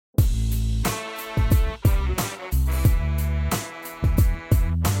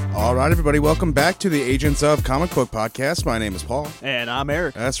All right, everybody, welcome back to the Agents of Comic Book podcast. My name is Paul. And I'm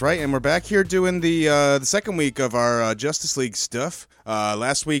Eric. That's right, and we're back here doing the second week of our Justice League stuff.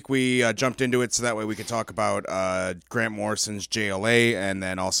 Last week we jumped into it so that way we could talk about Grant Morrison's JLA, and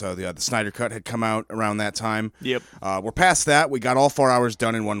then also the Snyder Cut had come out around that time. Yep. We're past that. We got all 4 hours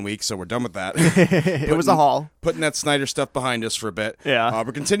done in 1 week, so we're done with that. It was a haul. Putting that Snyder stuff behind us for a bit. Yeah.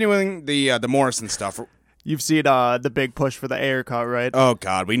 We're continuing the Morrison stuff. You've seen the big push for the Ayer cut, right? Oh,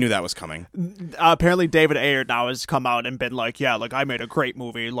 God, we knew that was coming. Apparently David Ayer now has come out and been like, yeah, like, I made a great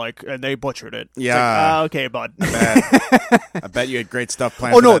movie, like, and they butchered it. Yeah. Like, okay, bud. I bet you had great stuff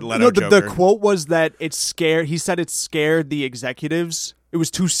planned for that Leto Joker. The quote was that it scared, he said it scared the executives. It was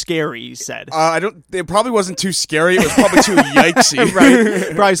too scary, he said. It probably wasn't too scary. It was probably too yikesy.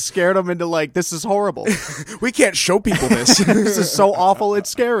 Right? Probably scared them into like, this is horrible. We can't show people this. This is so awful, it's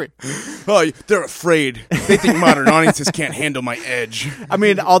scary. Oh, they're afraid. They think modern audiences can't handle my edge. I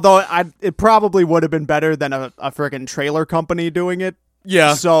mean, although it probably would have been better than a freaking trailer company doing it.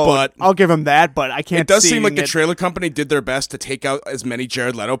 Yeah, so but I'll give him that, but I can't. It does seem like the trailer company did their best to take out as many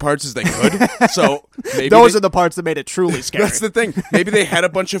Jared Leto parts as they could. So maybe those are the parts that made it truly scary. That's the thing. Maybe they had a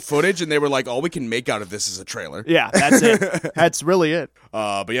bunch of footage and they were like, all we can make out of this is a trailer. Yeah, that's it. That's really it.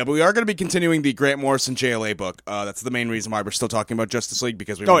 But we are going to be continuing the Grant Morrison JLA book. That's the main reason why we're still talking about Justice League,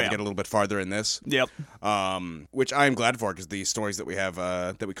 because we want to get a little bit farther in this. Yep. Which I am glad for, because the stories that we have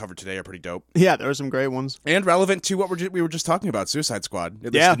that we covered today are pretty dope. Yeah, there were some great ones and relevant to what we were just talking about, Suicide Squad.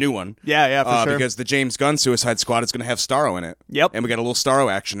 At least the new one. Yeah, for sure. Because the James Gunn Suicide Squad is going to have Starro in it. Yep. And we got a little Starro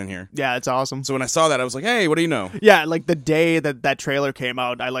action in here. Yeah, it's awesome. So when I saw that, I was like, hey, what do you know? Yeah, like the day that trailer came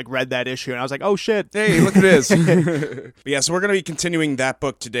out, I like read that issue and I was like, oh shit. Hey, look at this. But yeah, so we're going to be continuing that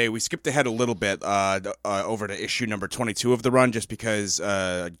book today. We skipped ahead a little bit over to issue number 22 of the run, just because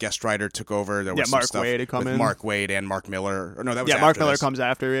a guest writer took over. There was some Mark stuff Waid had come with in. Mark Waid and Mark Miller. Or no, that was after Mark Miller this. comes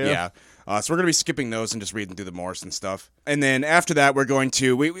after. Yeah. So we're going to be skipping those and just reading through the Morrison stuff. And then after that, we're going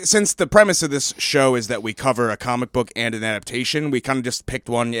to, since the premise of this show is that we cover a comic book and an adaptation, we kind of just picked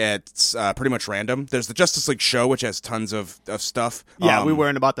one at pretty much random. There's the Justice League show, which has tons of stuff. Yeah, we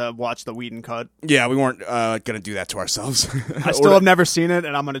weren't about to watch the Whedon cut. Yeah, we weren't going to do that to ourselves. I still have never seen it,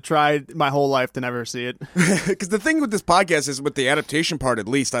 and I'm going to try my whole life to never see it. Because the thing with this podcast is, with the adaptation part at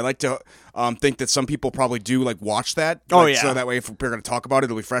least, I like to think that some people probably do like watch that. So that way if we're going to talk about it,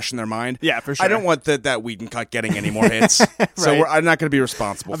 it'll be fresh in their mind. Yeah, for sure. I don't want that Whedon cut getting any more hits. Right. So I'm not going to be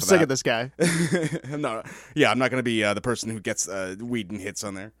responsible for that. I'm sick of this guy. I'm not going to be the person who gets Whedon hits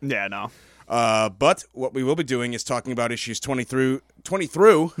on there. Yeah, no. But what we will be doing is talking about issues 22 through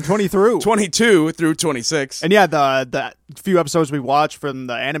 26. And yeah, the few episodes we watched from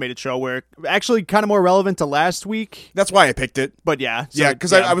the animated show were actually kind of more relevant to last week. That's why I picked it. But yeah.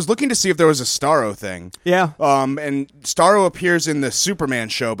 Because I was looking to see if there was a Starro thing. Yeah. And Starro appears in the Superman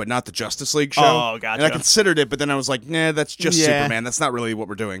show, but not the Justice League show. Oh, gotcha. And I considered it, but then I was like, nah, that's just Superman. That's not really what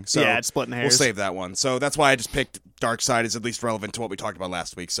we're doing. So yeah, it's splitting hairs. We'll save that one. So that's why I just picked Darkseid is at least relevant to what we talked about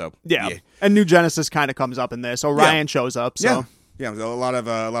last week. So yeah. And New Genesis kind of comes up in this. Orion shows up. So yeah, a lot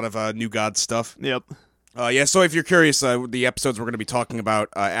of New God stuff. Yep. So if you're curious, the episodes we're going to be talking about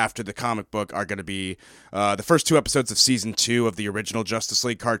after the comic book are going to be the first 2 episodes of Season 2 of the original Justice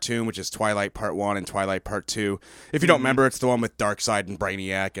League cartoon, which is Twilight Part 1 and Twilight Part 2. If you don't remember, it's the one with Darkseid and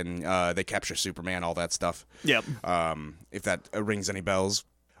Brainiac, and they capture Superman, all that stuff. Yep. If that rings any bells.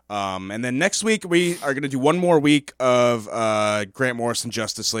 And then next week, we are going to do one more week of Grant Morrison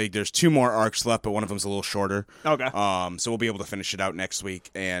Justice League. There's 2 more arcs left, but one of them's a little shorter. Okay. So we'll be able to finish it out next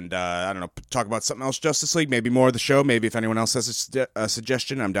week. And, I don't know, talk about something else Justice League, maybe more of the show. Maybe if anyone else has a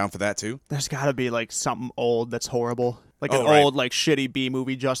suggestion, I'm down for that, too. There's got to be, like, something old that's horrible. Like old, like, shitty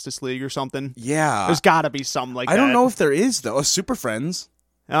B-movie Justice League or something. Yeah. There's got to be something like that. I don't know if there is, though. Super Friends.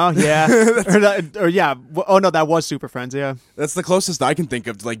 Oh, yeah. Oh, no, that was Super Friends, yeah. That's the closest I can think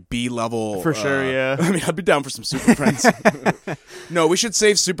of to, like, B-level. For sure, yeah. I mean, I'd be down for some Super Friends. No, we should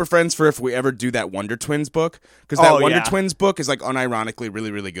save Super Friends for if we ever do that Wonder Twins book. Because that Wonder Twins book is, like, unironically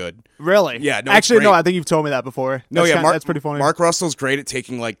really, really good. Really? Yeah. No, actually, no, I think you've told me that before. That's pretty funny. Mark Russell's great at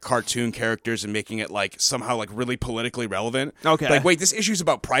taking, like, cartoon characters and making it, like, somehow, like, really politically relevant. Okay. Like, wait, this issue's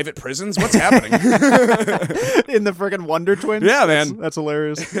about private prisons? What's happening? In the friggin' Wonder Twins? Yeah, man. That's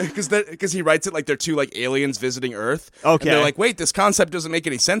hilarious. Because he writes it like they're 2 like aliens visiting Earth. Okay. And they're like, wait, this concept doesn't make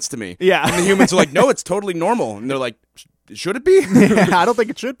any sense to me. Yeah. And the humans are like, no, it's totally normal. And they're like, should it be? Yeah, I don't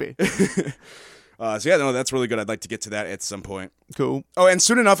think it should be. So yeah, no, that's really good. I'd like to get to that at some point. Cool. Oh, and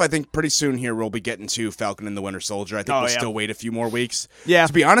soon enough, I think pretty soon here we'll be getting to Falcon and the Winter Soldier. I think we'll still wait a few more weeks. Yeah.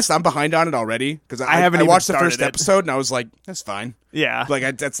 To be honest, I'm behind on it already because I watched the first episode and I was like, that's fine. Yeah.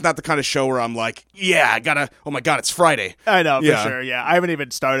 Like, that's not the kind of show where I'm like, yeah, I gotta, oh my God, it's Friday. I know, for sure, yeah. I haven't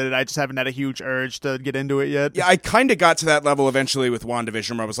even started it. I just haven't had a huge urge to get into it yet. Yeah, I kind of got to that level eventually with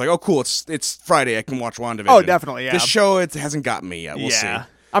WandaVision where I was like, oh, cool, it's Friday. I can watch WandaVision. Oh, definitely, yeah. This show, it hasn't gotten me yet. We'll see.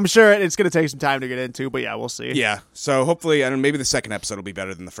 I'm sure it's going to take some time to get into, but yeah, we'll see. Yeah, so hopefully, I don't know, maybe the second episode will be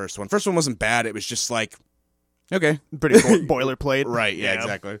better than the first one. First one wasn't bad. It was just like, okay. Pretty boilerplate. Right, yeah,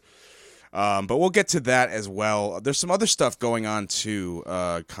 exactly. But we'll get to that as well. There's some other stuff going on, too,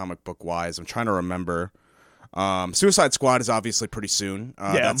 comic book-wise. I'm trying to remember. Suicide Squad is obviously pretty soon.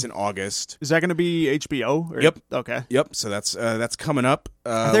 That's in August. Is that going to be HBO? Yep. Okay. Yep, so that's coming up.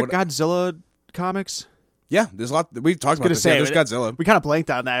 Are there Godzilla comics? Yeah, there's a lot. We've talked about this. Yeah, there's Godzilla. We kind of blanked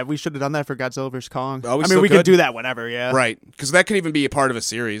on that. We should have done that for Godzilla vs. Kong. Oh, we could do that whenever, yeah. Right, because that could even be a part of a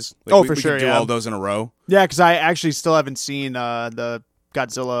series. Like, for sure, we could do all those in a row. Yeah, because I actually still haven't seen the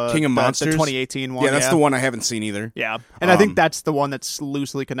Godzilla King of Monsters, the 2018 one. Yeah, that's the one I haven't seen either. Yeah, and I think that's the one that's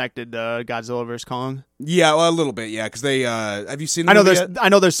loosely connected to Godzilla vs. Kong. Yeah, well, a little bit, yeah, because they have you seen the movie yet? I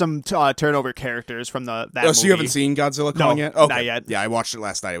know there's some turnover characters from that movie. So you haven't seen Godzilla Kong yet? Okay. Not yet. Yeah, I watched it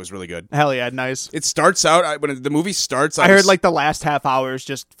last night. It was really good. Hell yeah, nice. It starts out when the movie starts. I heard like the last half hour is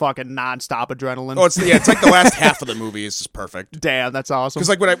just fucking nonstop adrenaline. Oh, it's like the last half of the movie is just perfect. Damn, that's awesome. Because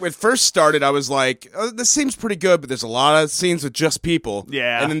like when it first started, I was like, oh, this seems pretty good, but there's a lot of scenes with just people.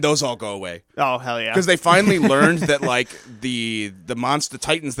 Yeah, and then those all go away. Oh hell yeah! Because they finally learned that like the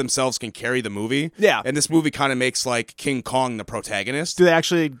Titans themselves can carry the movie. Yeah, and this movie kind of makes like King Kong the protagonist. Do they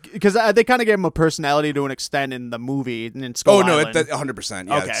actually? Because they kind of gave him a personality to an extent in the movie in Skull Island. 100%.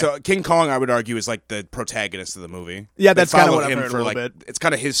 Yeah. Okay. So King Kong, I would argue, is like the protagonist of the movie. Yeah, that's kind of what I've heard a little bit. It's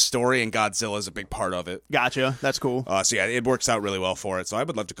kind of his story, and Godzilla is a big part of it. Gotcha. That's cool. So yeah, it works out really well for it. So I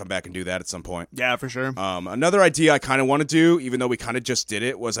would love to come back and do that at some point. Yeah, for sure. Another idea I kind of want to do, even though we kind of just did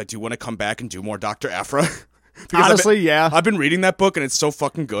it, was I do want to come back and do more Dr. Aphra. Honestly, I've been reading that book and it's so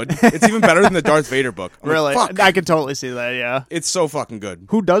fucking good. It's even better than the Darth Vader book. Really? Like, fuck. I can totally see that, yeah. It's so fucking good.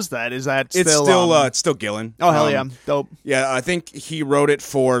 Who does that? Is that it's still Gillen. Oh, hell yeah. Dope. Yeah, I think he wrote it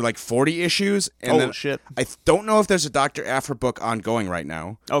for like 40 issues. And shit. I don't know if there's a Dr. Aphra book ongoing right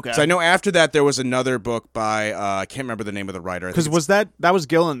now. Okay. So I know after that there was another book by, I can't remember the name of the writer. Because that was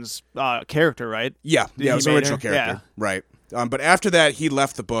Gillen's character, right? Yeah, it was an original character. Yeah. Right. But after that, he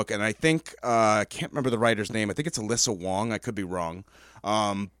left the book, and I think I can't remember the writer's name. I think it's Alyssa Wong. I could be wrong.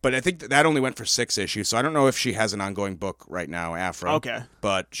 But I think that only went for 6 issues, so I don't know if she has an ongoing book right now, Aphra. Okay.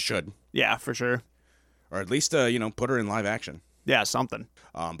 But should. Yeah, for sure. Or at least, put her in live action. Yeah, something.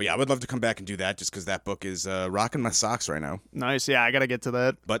 But yeah, I would love to come back and do that just because that book is rocking my socks right now. Nice. Yeah, I got to get to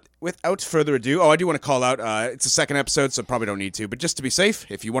that. But without further ado, I do want to call out, it's the second episode, so probably don't need to, but just to be safe,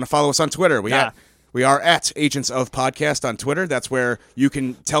 if you want to follow us on Twitter, we are at Agents of Podcast on Twitter. That's where you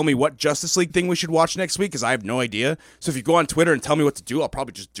can tell me what Justice League thing we should watch next week, because I have no idea. So if you go on Twitter and tell me what to do, I'll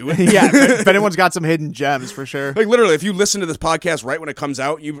probably just do it. Yeah, if anyone's got some hidden gems, for sure. Like, literally, if you listen to this podcast right when it comes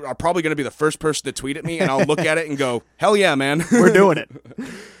out, you are probably going to be the first person to tweet at me, and I'll look at it and go, hell yeah, man. We're doing it.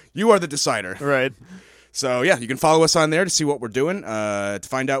 You are the decider. Right. So, yeah, you can follow us on there to see what we're doing, to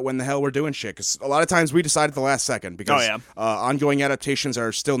find out when the hell we're doing shit. Because a lot of times we decide at the last second, because ongoing adaptations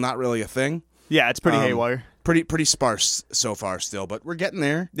are still not really a thing. Yeah, it's pretty haywire. Pretty sparse so far still, but we're getting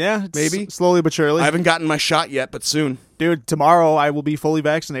there. Yeah, maybe. Slowly but surely. I haven't gotten my shot yet, but soon. Dude, tomorrow I will be fully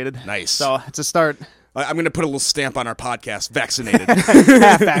vaccinated. Nice. So it's a start. I'm going to put a little stamp on our podcast, vaccinated.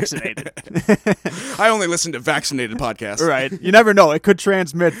 Half vaccinated. I only listen to vaccinated podcasts. Right. You never know. It could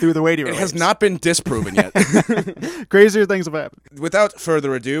transmit through the radio waves. It has not been disproven yet. Crazier things have happened. Without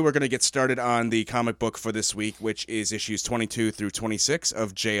further ado, we're going to get started on the comic book for this week, which is issues 22 through 26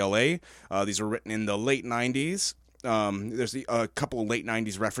 of JLA. These were written in the late 90s. There's a couple of late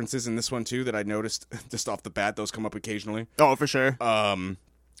 90s references in this one, too, that I noticed just off the bat. Those come up occasionally. Oh, for sure.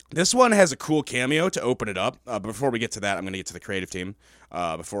 This one has a cool cameo to open it up. Before we get to that, I'm going to get to the creative team.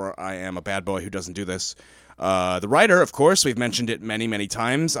 Before I am a bad boy who doesn't do this. The writer, of course, we've mentioned it many, many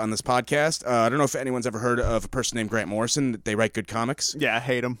times on this podcast. I don't know if anyone's ever heard of a person named Grant Morrison. They write good comics. Yeah, I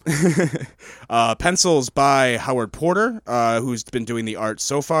hate him. Pencils by Howard Porter, who's been doing the art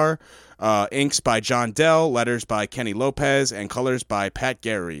so far. Inks by John Dell. Letters by Kenny Lopez. And colors by Pat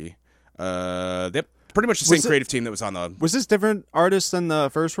Gary. Yep. Pretty much the same creative team that was on the... Was this different artists than the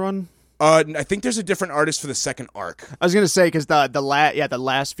first run? I think there's a different artist for the second arc. I was gonna say because the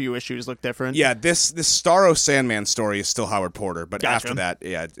last few issues look different. Yeah, this Starro Sandman story is still Howard Porter, but after that,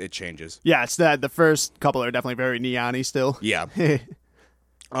 yeah, it changes. Yeah, it's the first couple are definitely very neon-y still. Yeah.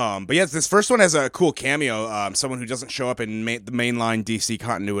 But yeah, this first one has a cool cameo. Someone who doesn't show up in the mainline DC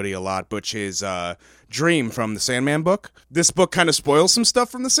continuity a lot, which is Dream from the Sandman book. This book kind of spoils some stuff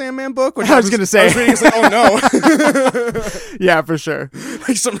from the Sandman book. Which I was gonna say, I was reading, it's like, oh no, yeah, for sure.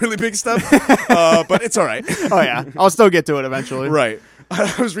 like some really big stuff. But it's all right. Oh yeah, I'll still get to it eventually. Right.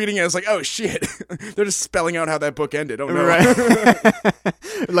 I was reading it. I was like, oh shit, they're just spelling out how that book ended. Oh no. Right.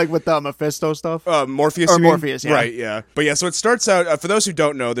 Like with the Mephisto stuff. Morpheus. Or you mean? Morpheus, yeah. Right, yeah. But yeah, so it starts out, for those who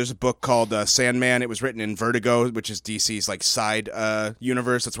don't know, there's a book called Sandman. It was written in Vertigo, which is DC's like side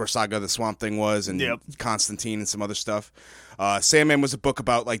universe. That's where Saga of the Swamp Thing was, and Yep. Constantine and some other stuff. Sandman was a book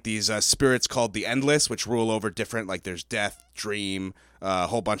about like these spirits called the Endless, which rule over different, like there's Death, Dream, a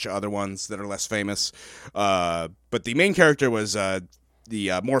whole bunch of other ones that are less famous. But the main character was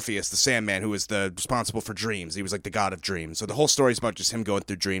the Morpheus, the Sandman, who was responsible for dreams. He was like the god of dreams. So the whole story is about just him going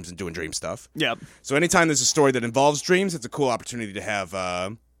through dreams and doing dream stuff. Yep. So anytime there's a story that involves dreams, it's a cool opportunity to have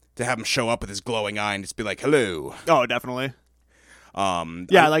him show up with his glowing eye and just be like, "Hello." Oh, definitely.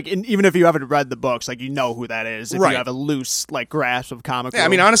 Yeah, like even if you haven't read the books, like you know who that is. If Right. you have a loose like grasp of comic. Yeah, I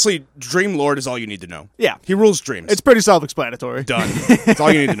world. mean, honestly, Dream Lord is all you need to know. Yeah. He rules dreams. It's pretty self-explanatory. Done. That's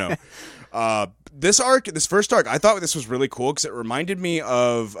all you need to know. This first arc, I thought this was really cool because it reminded me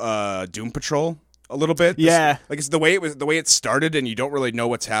of Doom Patrol a little bit. Yeah. Like it's the way it started, and you don't really know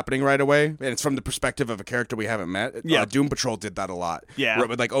what's happening right away, and it's from the perspective of a character we haven't met. Yeah. Doom Patrol did that a lot. Yeah. Where it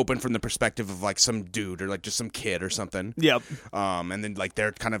would like open from the perspective of like some dude or like just some kid or something. Yep. And then like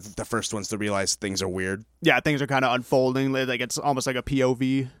they're kind of the first ones to realize things are weird. Yeah, things are kind of unfolding. Like it's almost like a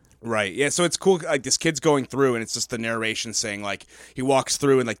POV. Right. Yeah. So it's cool. Like this kid's going through, and it's just the narration saying like he walks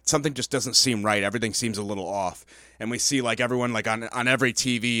through, and like something just doesn't seem right. Everything seems a little off, and we see like everyone like on every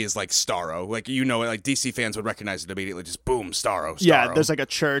TV is like Starro. Like like DC fans would recognize it immediately. Just boom, Starro. Yeah, there's like a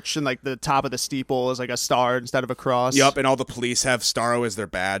church, and like the top of the steeple is like a star instead of a cross. Yup, and all the police have Starro as their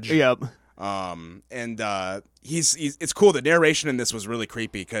badge. Yep. He's it's cool. The narration in this was really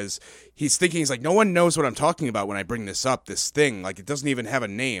creepy because he's like, no one knows what I'm talking about when I bring this up. This thing, like, it doesn't even have a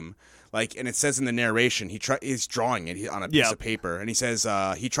name. Like, and it says in the narration, he's drawing it on a piece of paper, and he says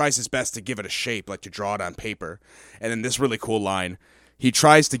he tries his best to give it a shape, like to draw it on paper. And then this really cool line, he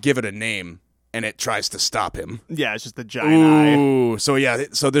tries to give it a name, and it tries to stop him. Yeah, it's just the giant eye. Ooh, so yeah,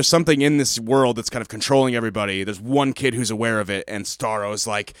 so there's something in this world that's kind of controlling everybody. There's one kid who's aware of it, and Starro's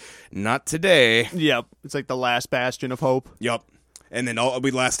like, not today. Yep. It's like the last bastion of hope. Yup. And then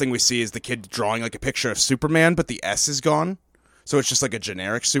the last thing we see is the kid drawing like a picture of Superman, but the S is gone. So it's just like a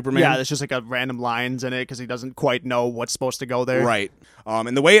generic Superman. Yeah, there's just like a random lines in it because he doesn't quite know what's supposed to go there. Right.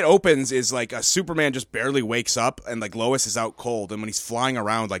 And the way it opens is like a Superman just barely wakes up, and like Lois is out cold, and when he's flying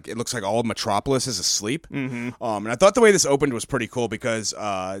around, like it looks like all of Metropolis is asleep. Mm-hmm. And I thought the way this opened was pretty cool because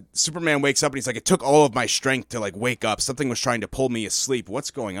Superman wakes up and he's like, it took all of my strength to like wake up. Something was trying to pull me asleep. What's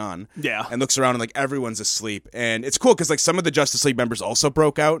going on? Yeah. And looks around and like everyone's asleep, and it's cool because like some of the Justice League members also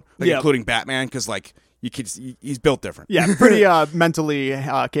broke out, like, Yep. including Batman, because like he's built different. Yeah, pretty mentally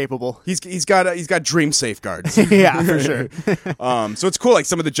capable. He's got dream safeguards. Yeah, for sure. So it's cool. Like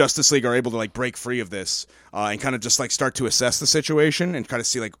some of the Justice League are able to like break free of this and kind of just like start to assess the situation and kind of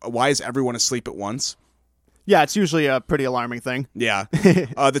see like why is everyone asleep at once. Yeah, it's usually a pretty alarming thing. Yeah.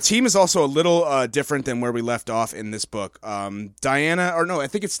 The team is also a little different than where we left off in this book. Diana, or no, I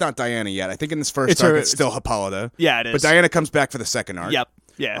think it's not Diana yet. I think in this first arc it's still Hippolyta. Yeah, it is. But Diana comes back for the second arc. Yep.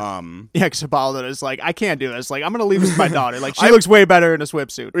 Yeah. Yeah, because Hippolyta is like, I can't do this. Like, I'm going to leave this with my daughter. Like, she I- looks way better in a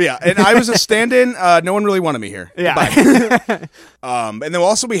swimsuit. Yeah, and I was a stand-in. No one really wanted me here. Yeah. And then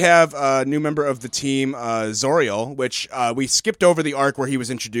also we have a new member of the team, Zoriel, which we skipped over the arc where he was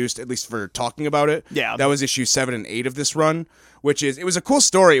introduced, at least for talking about it. Yeah. That was issue 7 and 8 of this run, it was a cool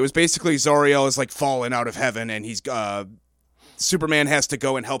story. It was basically Zoriel is like fallen out of heaven, and he's Superman has to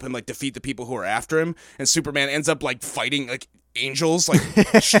go and help him like defeat the people who are after him, and Superman ends up like fighting like angels like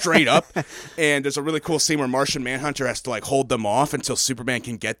straight up, and there's a really cool scene where Martian Manhunter has to like hold them off until Superman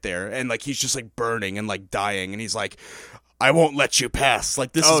can get there, and like he's just like burning and like dying, and he's like, I won't let you pass,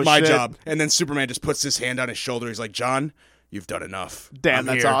 like this is my shit. job. And then Superman just puts his hand on his shoulder. He's like, John, you've done enough. Damn, I'm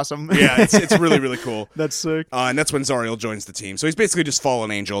that's here." awesome. Yeah, it's really, really cool. That's sick. And that's when Zoriel joins the team. So he's basically just fallen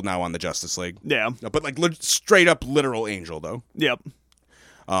angel now on the Justice League. Yeah. But like straight up literal angel though. Yep.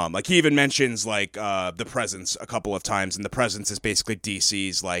 Like he even mentions like the Presence a couple of times, and the Presence is basically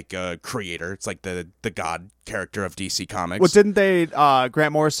DC's like creator. It's like the god character of DC Comics. Well, didn't they,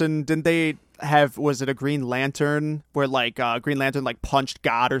 Grant Morrison, didn't they have, was it a Green Lantern where like Green Lantern like punched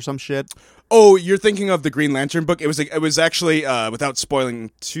God or some shit? Oh, you're thinking of the Green Lantern book? It was actually without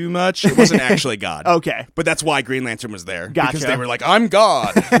spoiling too much, it wasn't actually God. Okay. But that's why Green Lantern was there. Gotcha. Because they were like, I'm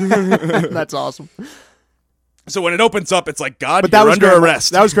God. That's awesome. So when it opens up, it's like, God, But you're that was under Grant,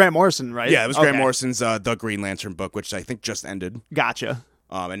 arrest. That was Grant Morrison, right? Yeah, it was Grant Okay. Morrison's The Green Lantern book, which I think just ended. Gotcha.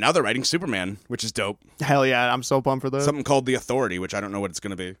 And now they're writing Superman, which is dope. Hell yeah, I'm so pumped for that. Something called The Authority, which I don't know what it's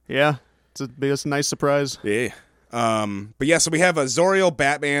going to be. Yeah, it's a nice surprise. Yeah. But yeah, so we have Zoriel,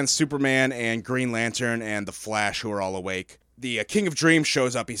 Batman, Superman, and Green Lantern, and the Flash, who are all awake. The King of Dreams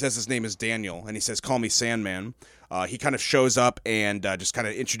shows up. He says his name is Daniel, and he says, "Call me Sandman." He kind of shows up and just kind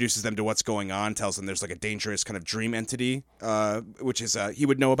of introduces them to what's going on, tells them there's like a dangerous kind of dream entity, which is he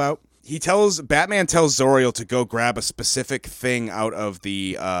would know about. Batman tells Zoriel to go grab a specific thing out of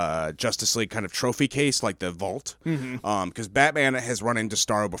the Justice League kind of trophy case, like the vault. Because Batman has run into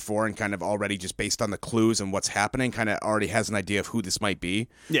Starro before and kind of already, just based on the clues and what's happening, kind of already has an idea of who this might be.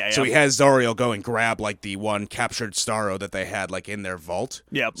 Yeah. So he has Zoriel go and grab like the one captured Starro that they had like in their vault.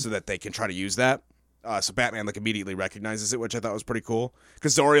 Yep. So that they can try to use that. So Batman like immediately recognizes it, which I thought was pretty cool.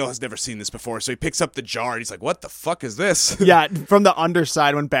 Because Zoriel has never seen this before, so he picks up the jar and he's like, "What the fuck is this?" Yeah, from the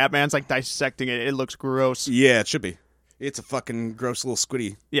underside when Batman's like dissecting it, it looks gross. Yeah, it should be. It's a fucking gross little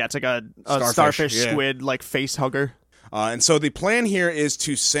squiddy. Yeah, it's like a Starfish, starfish yeah. squid like face hugger. And so the plan here is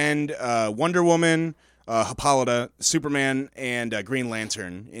to send Wonder Woman, Hippolyta, Superman, and Green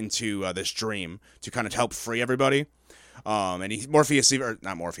Lantern into this dream to kind of help free everybody. And Daniel says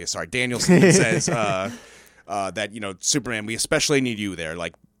that, you know, Superman, we especially need you there,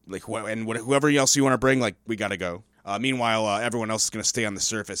 whoever else you want to bring, like, we gotta go. Meanwhile, everyone else is gonna stay on the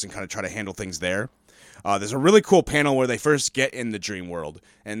surface and kind of try to handle things there. There's a really cool panel where they first get in the dream world,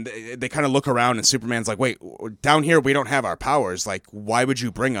 and they kind of look around, and Superman's like, "Wait, down here we don't have our powers. Like, why would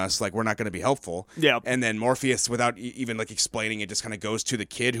you bring us? Like, we're not going to be helpful." Yeah. And then Morpheus, without even like explaining it, just kind of goes to the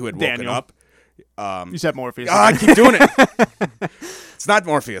kid who had woken Daniel. up. You said Morpheus. I keep doing it. It's not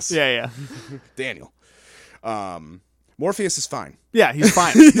Morpheus. Yeah. Daniel. Morpheus is fine. Yeah, he's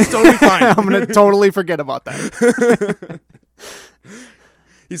fine. He's totally fine. I'm gonna totally forget about that.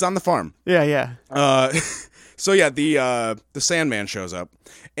 He's on the farm. Yeah. So yeah, the Sandman shows up,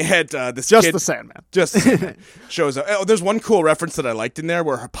 and this Just kid, the Sandman. just shows up. Oh, there's one cool reference that I liked in there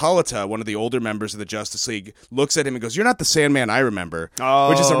where Hippolyta, one of the older members of the Justice League, looks at him and goes, "You're not the Sandman I remember,"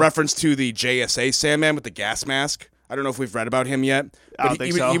 which is a reference to the JSA Sandman with the gas mask. I don't know if we've read about him yet. I don't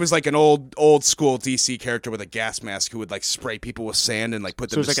think so. He was like an old school DC character with a gas mask who would like spray people with sand and like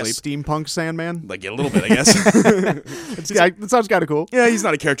put So them it's to like sleep. a steampunk Sandman. Like a little bit, I guess. That sounds kind of cool. Yeah, he's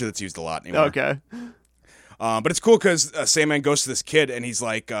not a character that's used a lot anymore. Okay. But it's cool because Sandman goes to this kid and he's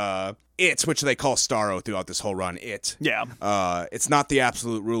like, which they call Starro throughout this whole run. Yeah. It's not the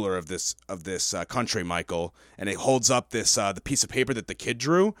absolute ruler of this country, Michael. And it holds up the piece of paper that the kid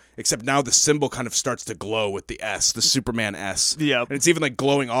drew, except now the symbol kind of starts to glow with the S, the Superman S. Yep. And it's even like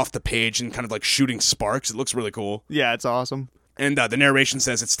glowing off the page and kind of like shooting sparks. It looks really cool. Yeah, it's awesome. And the narration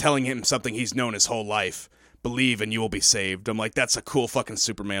says it's telling him something he's known his whole life. Believe and you will be saved. I'm like, that's a cool fucking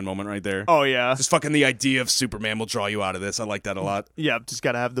Superman moment right there. Oh yeah. Just fucking the idea of Superman will draw you out of this. I like that a lot. Yeah, just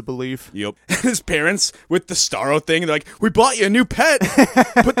gotta have the belief. Yep. His parents with the Starro thing, they're like, "We bought you a new pet.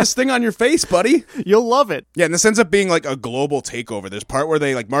 Put this thing on your face, buddy." You'll love it. Yeah, and this ends up being like a global takeover. There's part where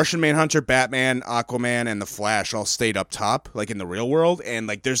they like Martian Manhunter, Batman, Aquaman, and the Flash all stayed up top, like in the real world, and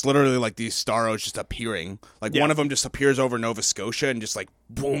like there's literally like these Starros just appearing. Like one of them just appears over Nova Scotia and just like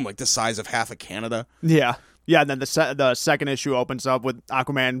boom, like the size of half of Canada. Yeah. Yeah, and then the second issue opens up with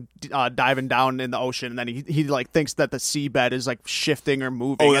Aquaman diving down in the ocean, and then he like thinks that the seabed is like shifting or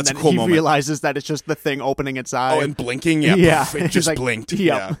moving. Oh, that's and then a cool he moment. realizes that it's just the thing opening its eye. Oh, and blinking. Yeah, yeah. poof, it He's just like, blinked.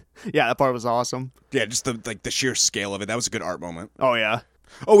 Yep. Yeah, that part was awesome. Yeah, just the sheer scale of it. That was a good art moment. Oh yeah.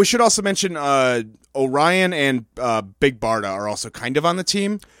 Oh, we should also mention Orion and Big Barda are also kind of on the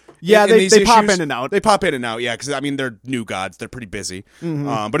team. Yeah, in they these pop issues. in and out. They pop in and out, yeah, because, I mean, they're new gods. They're pretty busy.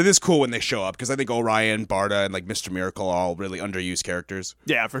 Mm-hmm. But it is cool when they show up, because I think Orion, Barda, and, like, Mr. Miracle are all really underused characters.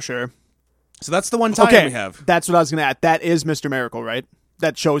 Yeah, for sure. So that's the one time Okay, we have. that's what I was gonna add. That is Mr. Miracle, right?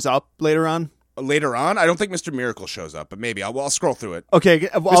 That shows up later on. Later on, I don't think Mr. Miracle shows up, but maybe. I'll scroll through it. Okay,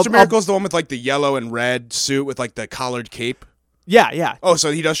 Mr. Miracle's the one with, like, the yellow and red suit with, like, the collared cape. Yeah. Oh,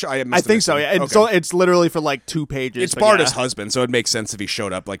 so he does show... I think so, yeah. Okay. So it's literally for like 2 pages. It's but Barda's yeah. husband, so it makes sense if he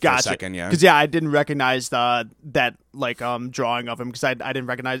showed up, like, for a second, yeah. Because, yeah, I didn't recognize that, like, drawing of him, because I didn't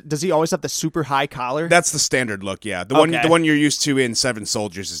recognize... Does he always have the super high collar? That's the standard look, yeah. The one you're used to in Seven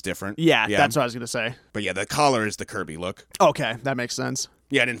Soldiers is different. Yeah, that's what I was going to say. But yeah, the collar is the Kirby look. Okay, that makes sense.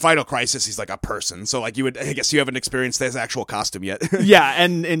 Yeah, and in Final Crisis, he's like a person. So, like, I guess you haven't experienced his actual costume yet. Yeah,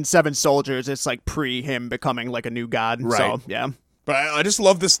 and in Seven Soldiers, it's like pre him becoming like a new god. Right. So, yeah. But I just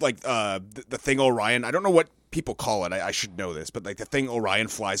love this, like, the thing Orion. I don't know what people call it. I should know this, but like the thing Orion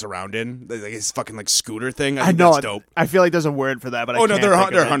flies around in, like his fucking like scooter thing. I think know that's dope. I feel like there's a word for that, but Oh I no, can't there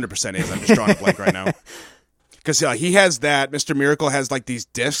think of it. 100% is. I'm just drawing a blank right now. because he has that. Mr. Miracle has like these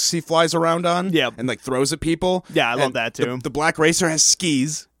discs he flies around on, Yep. and like throws at people. Yeah, I love And that, too. The Black Racer has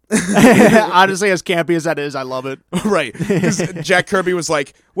skis. Honestly, as campy as that is, I love it. Right. 'Cause Jack Kirby was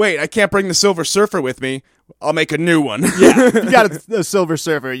like, wait, I can't bring the Silver Surfer with me. I'll make a new one. Yeah, if you got a Silver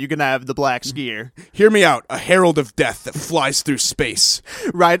Surfer, you can have the Black Skier. Hear me out. A herald of death that flies through space.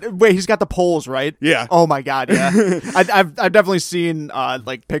 Right? Wait, he's got the poles, right? Yeah. Oh my god, yeah. I've definitely seen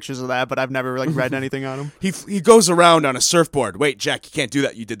like pictures of that, but I've never like read anything on him. He goes around on a surfboard. Wait, Jack, you can't do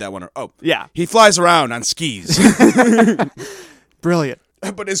that. You did that one. Oh. Yeah. He flies around on skis. Brilliant.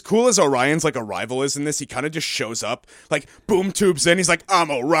 But as cool as Orion's like arrival is in this, he kind of just shows up, like boom tubes in. He's like,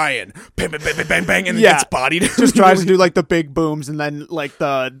 I'm Orion, bang bang bang bang bang, bang and then Yeah. gets bodied. Just tries to do like the big booms, and then like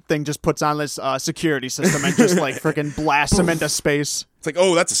the thing just puts on this security system and just like freaking blasts him into space. It's like,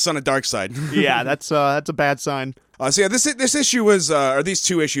 oh, that's a son of Darkseid. Yeah, that's a bad sign. So yeah, this issue was, or these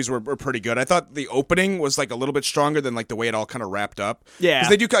two issues were pretty good. I thought the opening was like a little bit stronger than like the way it all kind of wrapped up. Yeah. Because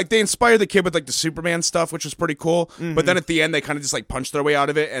they do like they inspire the kid with like the Superman stuff, which was pretty cool. But then at the end, they kind of just like punch their way out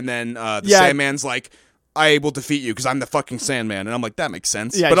of it, and then the Sandman's like, I will defeat you because I'm the fucking Sandman, and I'm like, that makes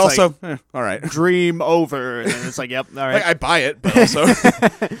sense. Yeah, but it's also, all right. Dream over, and then it's like, yep, all right. Like, I buy it, but also,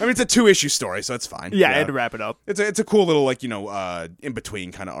 I mean, it's a 2-issue story, so it's fine. Yeah, I had to wrap it up. It's a cool little like in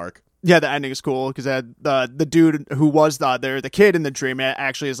between kind of arc. Yeah, the ending is cool because the dude who was the kid in the dream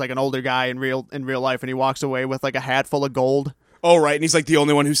actually is like an older guy in real life, and he walks away with like a hat full of gold. Oh, right, and he's like the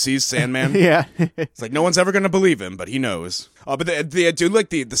only one who sees Sandman. Yeah. It's like no one's ever going to believe him, but he knows. But they do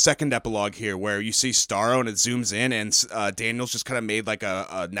like the second epilogue here where you see Starro and it zooms in, and Daniel's just kind of made like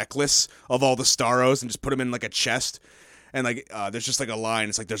a necklace of all the Starros and just put them in like a chest. And like there's just like a line.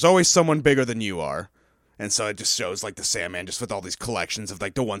 It's like, there's always someone bigger than you are. And so it just shows like the Sandman just with all these collections of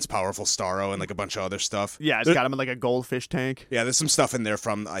like the once powerful Starro and like a bunch of other stuff. Yeah, it's got him in like a goldfish tank. Yeah, there's some stuff in there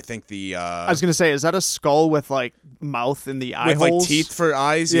from I think the I was gonna say, is that a skull with like mouth in the eye with holes? like teeth for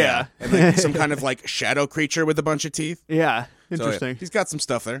eyes. Yeah. And like some kind of like shadow creature with a bunch of teeth. Yeah, So, yeah, interesting. he's got some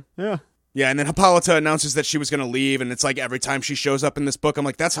stuff there. Yeah. Yeah, and then Hippolyta announces that she was going to leave, and it's like every time she shows up in this book, I'm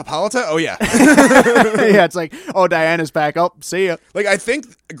like, that's Hippolyta? Oh, yeah. Yeah, it's like, oh, Diana's back. Oh, see ya. Like, I think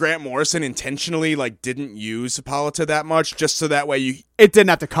Grant Morrison intentionally, like, didn't use Hippolyta that much, just so that way It didn't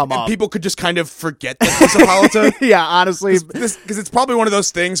have to come up. people could just kind of forget that it was Hippolyta. Yeah, honestly. Because it's probably one of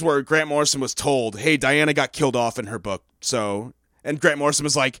those things where Grant Morrison was told, hey, Diana got killed off in her book, so... And Grant Morrison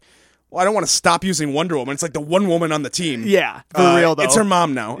was like, well, I don't want to stop using Wonder Woman. It's like the one woman on the team. Yeah, for real, though. It's her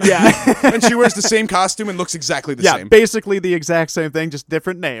mom now. Yeah. And she wears the same costume and looks exactly the Yeah, same. basically the exact same thing, just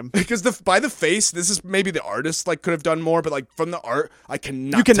different name. Because by the face, this is maybe the artist like could have done more, but like from the art, I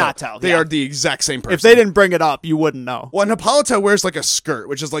cannot. You cannot tell, They yeah. are the exact same person. If they didn't bring it up, you wouldn't know. Well, and Hippolyta wears like a skirt,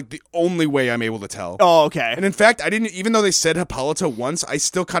 which is like the only way I'm able to tell. Oh, okay. And in fact, I didn't. Even though they said Hippolyta once, I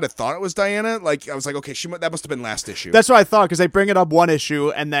still kind of thought it was Diana. Like I was like, okay, that must have been last issue. That's what I thought, because they bring it up one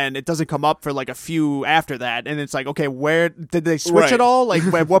issue, and then it doesn't come up for like a few after that, and it's like, okay, where did they switch Right. it all? Like,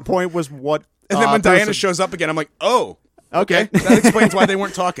 at what point was what? and then when Diana person- shows up again, I'm like, oh, Okay. that explains why they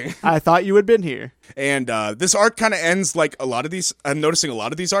weren't talking. I thought you had been here. And this arc kind of ends like a lot of these. I'm noticing a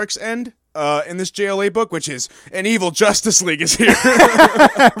lot of these arcs end in this JLA book, which is an evil Justice League is here.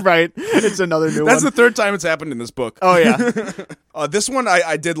 Right. It's another new That's one. the third time it's happened in this book. Oh, yeah. This one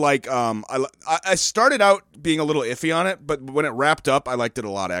I did like. I started out being a little iffy on it, but when it wrapped up, I liked it a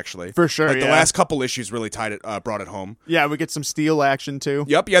lot actually. For sure, Like the yeah. last couple issues really brought it home. Yeah, we get some steel action, too.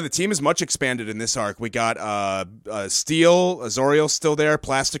 Yep, yeah, the team is much expanded in this arc. We got Steel, Azoriel's still there.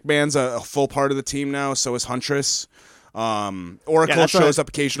 Plastic Man's a full part of the team now. So is Huntress. Oracle that's shows right. up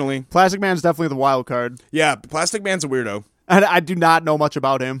occasionally. Plastic Man's definitely the wild card. Yeah, Plastic Man's a weirdo. And I do not know much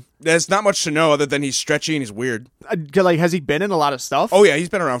about him. There's not much to know other than he's stretchy and he's weird. Like, has he been in a lot of stuff? Oh yeah, he's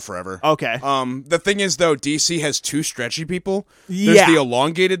been around forever. Okay. The thing is though, DC has two stretchy people. There's Yeah. the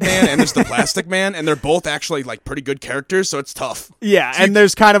elongated man and there's the plastic man, and they're both actually like pretty good characters, so it's tough. Yeah, and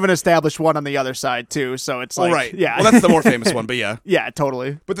there's kind of an established one on the other side, too, so it's like... Well, right. Yeah. Well, that's the more famous one, but yeah. Yeah,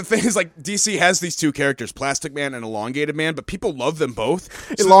 totally. But the thing is, like, DC has these two characters, Plastic Man and Elongated Man, but people love them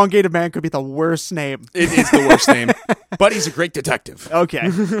both. So Elongated Man could be the worst name. it is the worst name, but he's a great detective. Okay,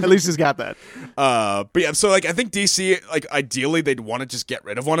 at least he's got that. But yeah, so like I think DC, like ideally they'd want to just get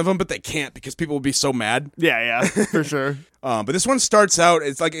rid of one of them, but they can't because people would be so mad. Yeah, for sure. But this one starts out.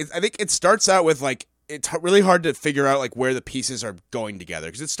 It's like I think it starts out with like it's really hard to figure out like where the pieces are going together,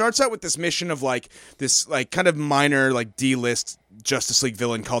 because it starts out with this mission of like this like kind of minor like D-list Justice League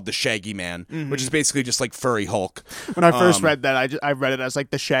villain called the Shaggy Man, which is basically just like furry Hulk. When I first read that, I read it as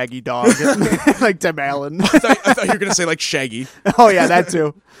like the Shaggy Dog, like Tim Allen. I thought you were gonna say like Shaggy. Oh yeah, that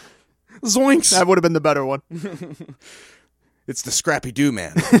too. Zoinks! That would have been the better one. It's the Scrappy Doo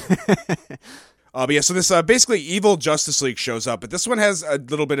Man. But yeah, so this basically evil Justice League shows up, but this one has a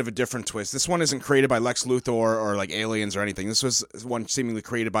little bit of a different twist. This one isn't created by Lex Luthor or like aliens or anything. This was one seemingly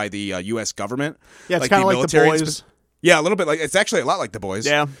created by the U.S. government. Yeah, it's kind of like the boys. Yeah, a little bit like it's actually a lot like the boys.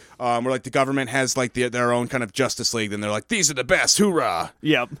 Yeah, where like the government has like their own kind of Justice League, and they're like, these are the best, hoorah!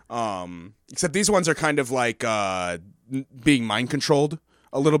 Yep. Except these ones are kind of like being mind controlled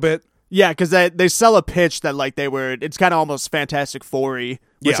a little bit. Yeah, because they sell a pitch that like it's kind of almost Fantastic Four-y.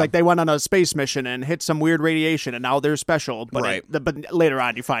 It's like they went on a space mission and hit some weird radiation, and now they're special. But right. But later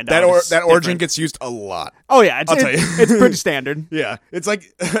on, you find that out that origin gets used a lot. Oh yeah, I'll tell you. It's pretty standard. Yeah, it's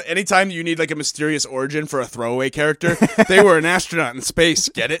like anytime you need like a mysterious origin for a throwaway character, they were an astronaut in space.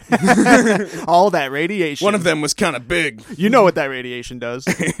 Get it? All that radiation. One of them was kind of big. You know what that radiation does.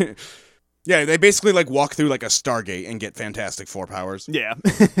 Yeah, they basically like walk through like a Stargate and get Fantastic Four powers. Yeah.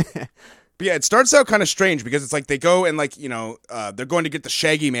 But yeah, it starts out kind of strange because it's like they go and like, they're going to get the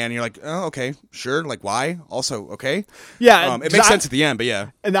Shaggy Man and you're like, oh, okay, sure. Like, why? Also, okay. Yeah. It makes sense at the end, but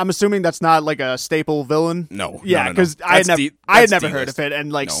yeah. And I'm assuming that's not like a staple villain. No. Yeah, because no. I had never heard D-list. of it.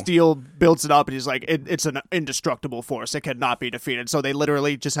 And like No. Steel builds it up and he's like, it's an indestructible force. It cannot be defeated. So they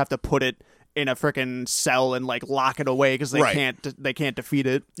literally just have to put it in a freaking cell and like lock it away because they can't defeat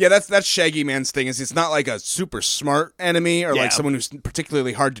it. Yeah, that's Shaggy Man's thing. Is it's not like a super smart enemy or like someone who's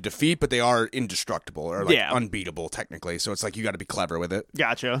particularly hard to defeat, but they are indestructible or like unbeatable technically. So it's like you got to be clever with it.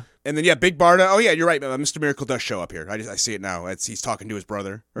 Gotcha. And then Big Barda. Oh yeah, you're right. Mr. Miracle does show up here. I see it now. He's talking to his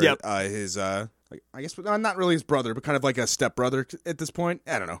brother. Or, his I guess not really his brother, but kind of like a step brother at this point.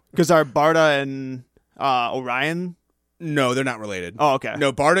 I don't know. Because are Barda and Orion? No, they're not related. Oh, okay.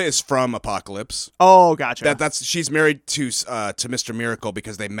 No, Barda is from Apocalypse. Oh, gotcha. She's married to Mr. Miracle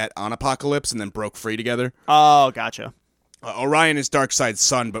because they met on Apocalypse and then broke free together. Oh, gotcha. Orion is Darkseid's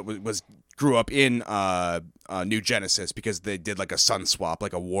son, but grew up in New Genesis because they did like a son swap,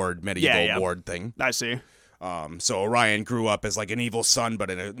 like a medieval ward thing. I see. So Orion grew up as like an evil son,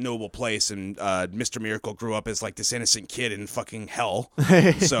 but in a noble place, and Mr. Miracle grew up as like this innocent kid in fucking hell.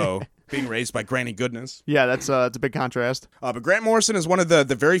 So being raised by Granny Goodness. Yeah, that's it's a big contrast. But Grant Morrison is one of the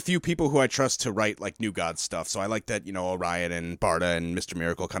very few people who I trust to write like New Gods stuff. So I like that Orion and Barda and Mr.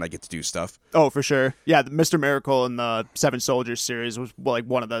 Miracle kind of get to do stuff. Oh, for sure. Yeah, the Mr. Miracle in the Seven Soldiers series was like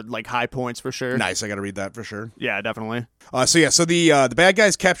one of the like high points for sure. Nice, I got to read that for sure. Yeah, definitely. So the bad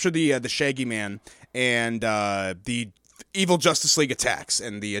guys capture the Shaggy Man, and the evil Justice League attacks,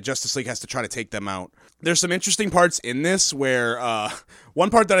 and the Justice League has to try to take them out. There's some interesting parts in this where one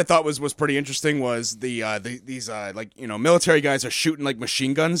part that I thought was pretty interesting was these military guys are shooting like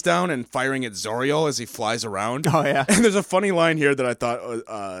machine guns down and firing at Zoriel as he flies around. Oh yeah. And there's a funny line here that I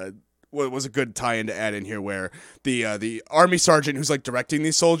thought was a good tie-in to add in here, where the army sergeant who's like directing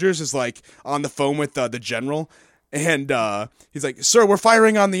these soldiers is like on the phone with the general. And he's like, "Sir, we're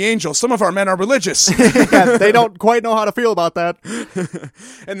firing on the Angel. Some of our men are religious." Yeah, they don't quite know how to feel about that.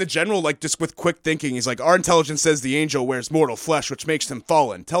 And the general, like, just with quick thinking, he's like, "Our intelligence says the Angel wears mortal flesh, which makes them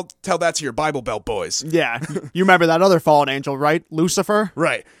fallen. Tell that to your Bible Belt boys." Yeah, you remember that other fallen angel, right? Lucifer?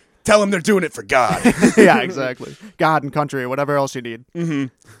 Right. Tell them they're doing it for God. Yeah, exactly. God and country, whatever else you need.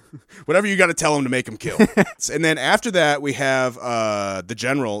 Mm-hmm. Whatever you got to tell them to make them kill. And then after that, we have the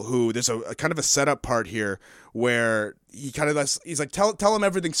general, who there's a kind of a setup part here where he's like, tell him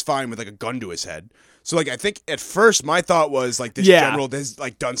everything's fine with like a gun to his head. So like I think at first my thought was like this general has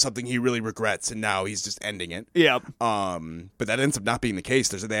like done something he really regrets and now he's just ending it. Yeah. But that ends up not being the case.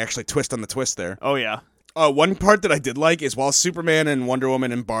 They actually twist on the twist there. Oh yeah. One part that I did like is while Superman and Wonder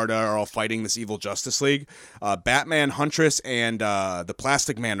Woman and Barda are all fighting this evil Justice League, Batman, Huntress, and the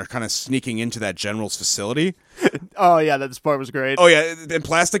Plastic Man are kind of sneaking into that general's facility. Oh, yeah, that part was great. Oh, yeah, and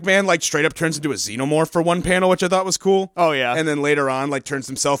Plastic Man, like, straight up turns into a xenomorph for one panel, which I thought was cool. Oh, yeah. And then later on, like, turns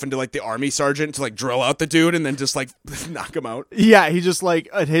himself into, like, the army sergeant to, like, drill out the dude and then just, like, knock him out. Yeah, he just,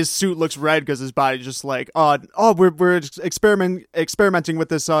 like, his suit looks red because his body's just like, we're experimenting with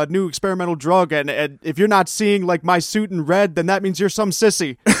this new experimental drug, and if you're not seeing, like, my suit in red, then that means you're some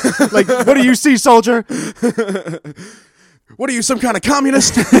sissy. Like, what do you see, soldier? What are you, some kind of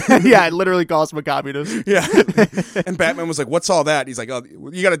communist? Yeah, it literally calls him a communist. Yeah. And Batman was like, "What's all that?" He's like, "Oh,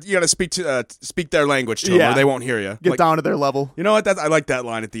 you gotta speak their language to them, or they won't hear you. Get like, down to their level." You know what? I like that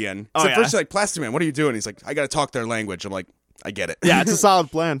line at the end. Oh, So yeah. first, he's like, "Plastic Man, what are you doing?" He's like, "I gotta talk their language." I'm like, I get it. Yeah, it's a solid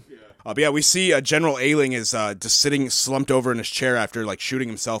plan. But yeah, we see General Ailing is just sitting slumped over in his chair after like shooting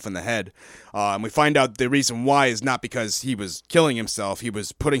himself in the head. And we find out the reason why is not because he was killing himself. He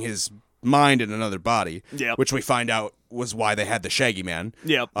was putting his mind in another body, which we find out was why they had the Shaggy Man.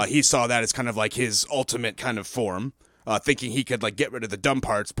 Yep. He saw that as kind of like his ultimate kind of form. thinking he could like get rid of the dumb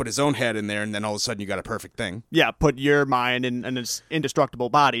parts, put his own head in there, and then all of a sudden you got a perfect thing. Yeah, put your mind in an indestructible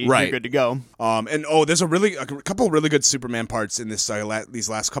body. Right. You're good to go. And there's a couple of really good Superman parts in this these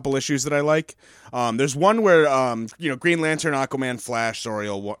last couple issues that I like. There's one where Green Lantern, Aquaman, Flash,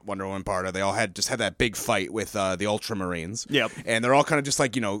 Zoriel, Wonder Woman, Parda, they all had that big fight with the Ultramarines. Yep. And they're all kind of just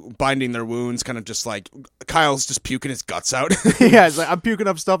like binding their wounds, kind of just like Kyle's just puking his guts out. Yeah, it's like I'm puking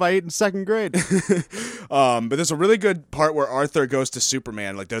up stuff I ate in second grade. But there's a really good part where Arthur goes to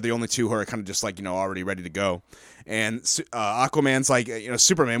Superman. Like they're the only two who are kind of just like already ready to go, and Aquaman's like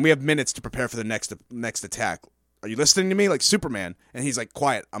Superman, we have minutes to prepare for the next attack. Are you listening to me? Like Superman, and he's like,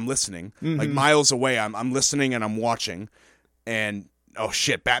 quiet, I'm listening. Mm-hmm. Like miles away, I'm listening and I'm watching, and oh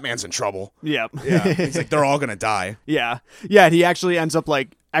shit, Batman's in trouble. Yep. Yeah, he's like they're all gonna die. Yeah. Yeah, he actually ends up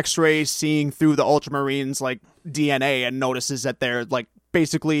like X-ray seeing through the Ultramarines like DNA and notices that they're like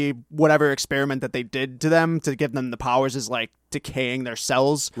basically whatever experiment that they did to them to give them the powers is like decaying their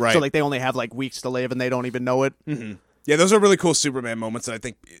cells. Right. So like they only have like weeks to live and they don't even know it. Mm-hmm. Yeah, those are really cool Superman moments. And I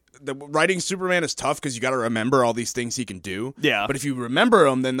think the writing Superman is tough because you got to remember all these things he can do. Yeah. But if you remember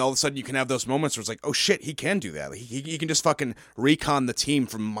them, then all of a sudden you can have those moments where it's like, oh shit, he can do that. Like, he can just fucking recon the team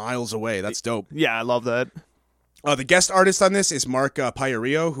from miles away. That's dope. Yeah, I love that. The guest artist on this is Mark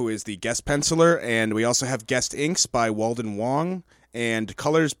Pallario, who is the guest penciler, and we also have guest inks by Walden Wong. And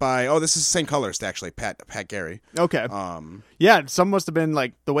colors by this is the same colorist actually, Pat Gary. Okay. Yeah, some must have been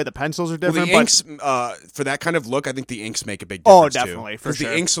like the way the pencils are different. Well, the inks for that kind of look, I think the inks make a big difference. Oh, definitely, for sure.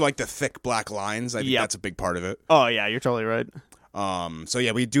 The inks are like the thick black lines. I think that's a big part of it. Oh yeah, you're totally right. So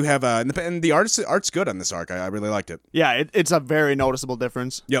yeah, we do have and the art's good on this arc. I really liked it. Yeah, it's a very noticeable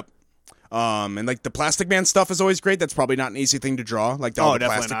difference. Yep. And like the Plastic Man stuff is always great. That's probably not an easy thing to draw, like all the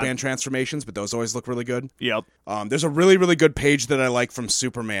Plastic Man transformations, but those always look really good. Yep. There's a really, really good page that I like from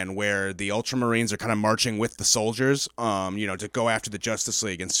Superman where the Ultramarines are kind of marching with the soldiers, to go after the Justice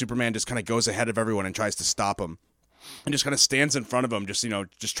League, and Superman just kind of goes ahead of everyone and tries to stop them, and just kind of stands in front of them,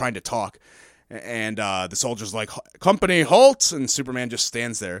 just trying to talk. And the soldier's like, company, halt! And Superman just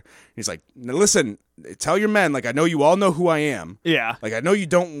stands there. He's like, listen, tell your men, like, I know you all know who I am. Yeah. Like, I know you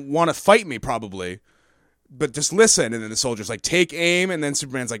don't want to fight me, probably, but just listen. And then the soldier's like, take aim. And then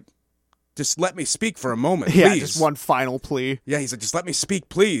Superman's like, just let me speak for a moment, please. Yeah, just one final plea. Yeah, he's like, just let me speak,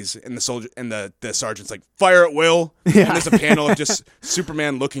 please. And the soldier and the sergeant's like, fire at will. Yeah. And there's a panel of just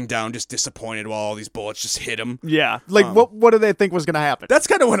Superman looking down, just disappointed while all these bullets just hit him. Yeah, like what do they think was gonna happen? That's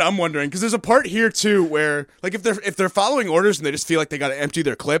kind of what I'm wondering, because there's a part here too where, like, if they're following orders and they just feel like they got to empty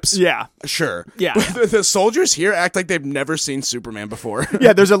their clips. Yeah, sure. Yeah, but the soldiers here act like they've never seen Superman before.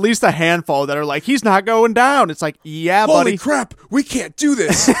 Yeah, there's at least a handful that are like, he's not going down. It's like, yeah, holy buddy. Crap, we can't do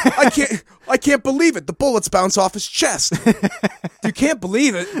this. I can't believe it. The bullets bounce off his chest. You can't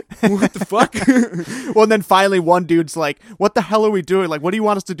believe it. What the fuck? Well, and then finally one dude's like, what the hell are we doing? Like, what do you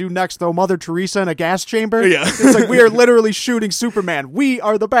want us to do next? Throw Mother Teresa in a gas chamber? Yeah. It's like, we are literally shooting Superman. We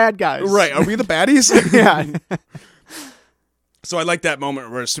are the bad guys. Right. Are we the baddies? Yeah. So I like that moment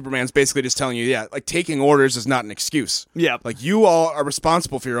where Superman's basically just telling you, yeah, like, taking orders is not an excuse. Yeah. Like, you all are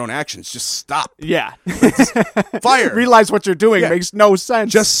responsible for your own actions. Just stop. Yeah. Fire. Realize what you're doing makes no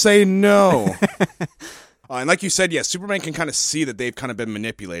sense. Just say no. And like you said, yeah, Superman can kind of see that they've kind of been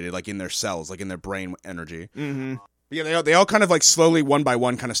manipulated, like in their cells, like in their brain energy. Mm-hmm. Yeah, they all kind of like slowly, one by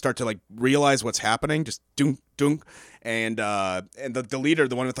one, kind of start to like realize what's happening. Just dunk, dunk, and the leader,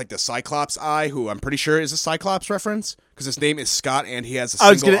 the one with like the Cyclops eye, who I'm pretty sure is a Cyclops reference because his name is Scott and he has a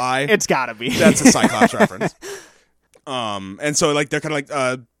single eye. It's gotta be. That's a Cyclops reference. And so like they're kind of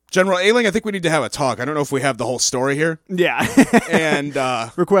like General Ailing, I think we need to have a talk. I don't know if we have the whole story here. Yeah. And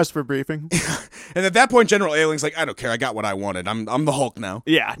request for briefing. And at that point, General Ailing's like, I don't care. I got what I wanted. I'm the Hulk now.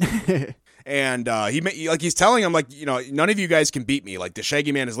 Yeah. And he's telling him, like, none of you guys can beat me. Like, the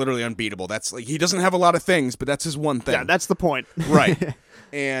Shaggy Man is literally unbeatable. That's like, he doesn't have a lot of things, but that's his one thing. Yeah, that's the point. Right.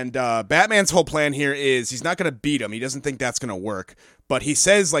 And Batman's whole plan here is he's not going to beat him. He doesn't think that's going to work. But he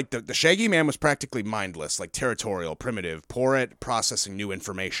says, like, the Shaggy Man was practically mindless, like territorial, primitive, poor at processing new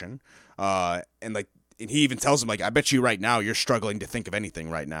information. And he even tells him, like, I bet you right now you're struggling to think of anything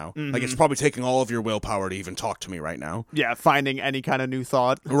right now. Mm-hmm. Like, it's probably taking all of your willpower to even talk to me right now. Yeah, finding any kind of new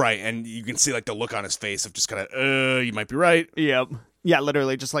thought. Right, and you can see, like, the look on his face of just kind of, you might be right. Yep. Yeah,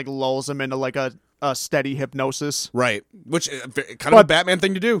 literally just, like, lulls him into, like, a steady hypnosis. Right, which kind of a Batman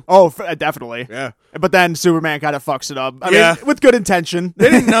thing to do. Oh, definitely. Yeah. But then Superman kind of fucks it up. I mean, with good intention. They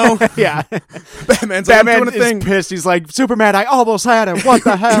didn't know. Yeah. Batman's like, I'm doing a thing. Is pissed. He's like, Superman, I almost had him. What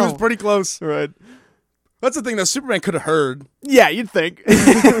the hell? He was pretty close. Right. That's the thing, though. Superman could have heard. Yeah, you'd think.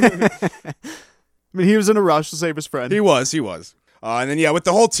 I mean, he was in a rush to save his friend. He was. And then, with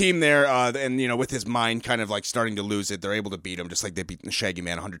the whole team there, and, with his mind kind of, like, starting to lose it, they're able to beat him just like they've beaten the Shaggy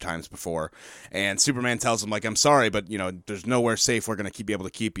Man 100 times before. And Superman tells him, like, I'm sorry, but, there's nowhere safe we're going to be able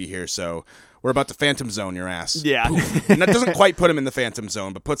to keep you here, so we're about to Phantom Zone your ass. Yeah. And that doesn't quite put him in the Phantom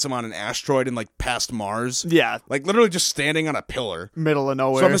Zone, but puts him on an asteroid in, like, past Mars. Yeah. Like, literally just standing on a pillar. Middle of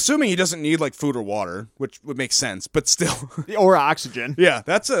nowhere. So I'm assuming he doesn't need, like, food or water, which would make sense, but still. Or oxygen. Yeah,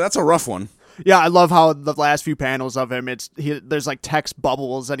 that's a rough one. Yeah, I love how the last few panels of him, there's like text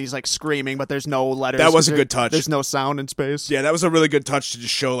bubbles and he's like screaming, but there's no letters. That was a good touch. There's no sound in space. Yeah, that was a really good touch to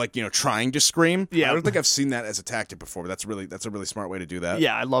just show, like, trying to scream. Yeah. I don't think I've seen that as a tactic before, but that's a really smart way to do that.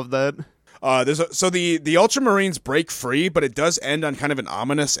 Yeah, I love that. So the Ultramarines break free, but it does end on kind of an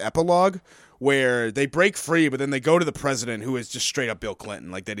ominous epilogue where they break free, but then they go to the president, who is just straight up Bill Clinton.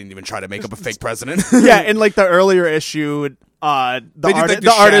 Like, they didn't even try to make up a fake president. Yeah, in like the earlier issue,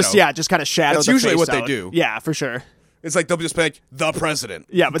 the artist, just kind of shadowed. That's the usually face what they out. do. Yeah, for sure. It's like they'll just be like, the president.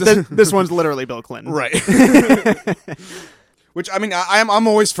 Yeah, but this one's literally Bill Clinton. Right. Which, I mean, I'm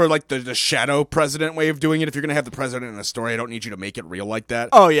always for, like, the shadow president way of doing it. If you're going to have the president in a story, I don't need you to make it real like that.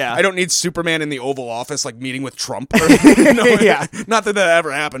 Oh, yeah. I don't need Superman in the Oval Office, like, meeting with Trump. Yeah. Not that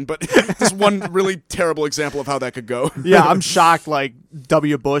ever happened, but just one really terrible example of how that could go. Yeah, I'm shocked, like,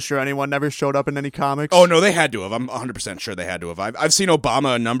 W. Bush or anyone never showed up in any comics. Oh, no, they had to have. I'm 100% sure they had to have. I've seen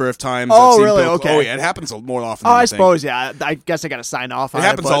Obama a number of times. Oh, I've seen really? Bill, Okay. Oh, yeah, it happens more often Oh, than you I think. suppose, yeah. I guess I got to sign off on it. It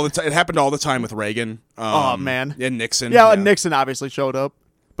happens all the time. It happened all the time with Reagan. Oh, man. And Nixon. Yeah, and Nixon obviously showed up.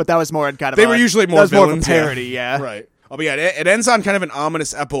 But that was more in kind of They were usually more that was villains. more of a parody, yeah. Right. Oh, but yeah, it ends on kind of an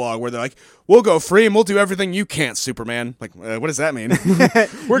ominous epilogue where they're like, we'll go free and we'll do everything you can't, Superman. Like, what does that mean?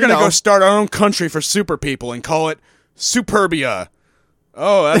 We're going to go start our own country for super people and call it Superbia.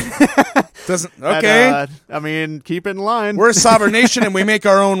 Oh, that doesn't... Okay. And, I mean, keep it in line. We're a sovereign nation and we make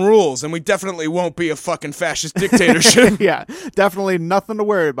our own rules, and we definitely won't be a fucking fascist dictatorship. Yeah, definitely nothing to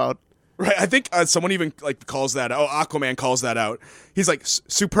worry about. Right, I think someone even like calls that. Oh, Aquaman calls that out. He's like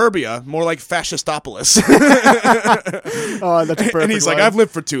Superbia, more like Fascistopolis. Oh, that's a perfect. And he's like, line. I've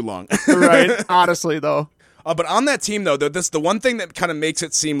lived for too long. Right. Honestly, though. But on that team, though, the one thing that kind of makes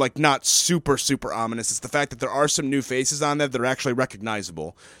it seem like not super, super ominous is the fact that there are some new faces on there that are actually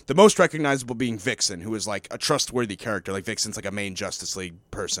recognizable. The most recognizable being Vixen, who is like a trustworthy character. Like, Vixen's like a main Justice League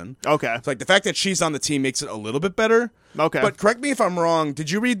person. Okay. So, like, the fact that she's on the team makes it a little bit better. Okay. But correct me if I'm wrong.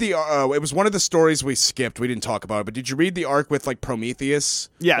 Did you read the... it was one of the stories we skipped. We didn't talk about it. But did you read the arc with, like, Prometheus?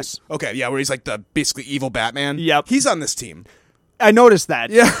 Yes. Okay, yeah, where he's like the basically evil Batman. Yep. He's on this team. I noticed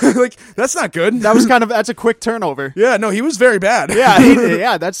that. Yeah, like, that's not good. That's a quick turnover. Yeah, no, he was very bad.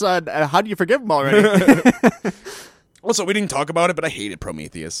 Yeah, that's how do you forgive him already? Also, we didn't talk about it, but I hated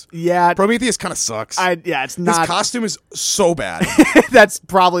Prometheus. Yeah, Prometheus kind of sucks. it's not. His costume is so bad. That's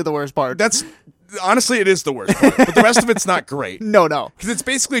probably the worst part. Honestly, it is the worst part, but the rest of it's not great. No. Because it's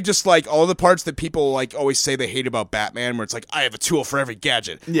basically just like all the parts that people like always say they hate about Batman, where it's like, I have a tool for every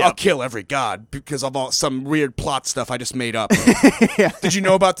gadget. Yeah. I'll kill every god because of all some weird plot stuff I just made up. Yeah. Did you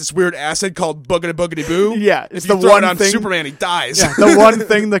know about this weird acid called Boogity Boogity Boo? Yeah, If it's you the throw one it on thing- Superman, he dies. Yeah, the one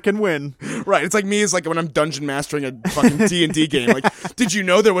thing that can win. Right, it's like me is like when I'm dungeon mastering a fucking D&D game. Like, did you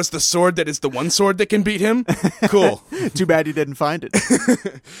know there was the sword that is the one sword that can beat him? Cool. Too bad you didn't find it.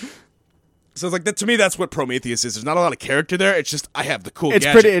 So it's like that, to me, that's what Prometheus is. There's not a lot of character there. It's just I have the cool It's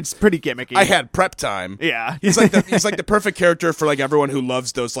gadget. pretty gimmicky. I had prep time. Yeah. He's like the perfect character for like everyone who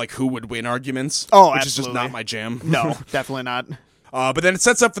loves those like who would win arguments. Oh, which is just absolutely. not my jam. No, definitely not. But then it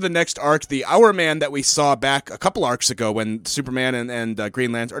sets up for the next arc, the Hour Man that we saw back a couple arcs ago when Superman and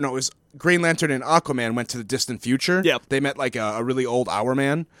Green Lantern, or no, it was Green Lantern and Aquaman went to the distant future. Yep. They met like a really old Hour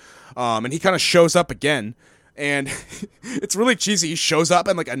Man, and he kind of shows up again. And it's really cheesy. He shows up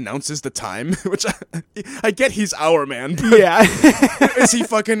and like announces the time, which I get he's Hour Man. But Yeah. is he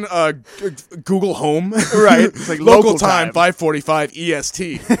fucking Google Home? Right. It's like local local time, time. 5:45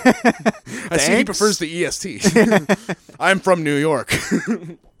 EST. I see he Thanks. prefers the EST. I'm from New York.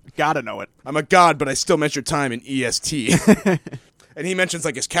 Gotta know it. I'm a god, but I still measure time in EST. And he mentions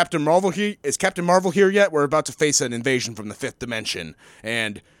like, is Captain Marvel here yet? We're about to face an invasion from the fifth dimension,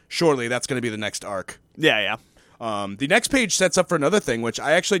 and surely that's going to be the next arc. Yeah. The next page sets up for another thing, which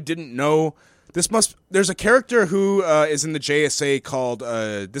I actually didn't know. There's a character who is in the JSA called,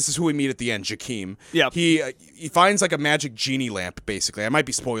 this is who we meet at the end, Jakeem. Yep. He finds like a magic genie lamp, basically. I might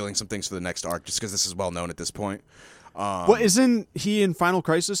be spoiling some things for the next arc, just because this is well known at this point. Well, isn't he in Final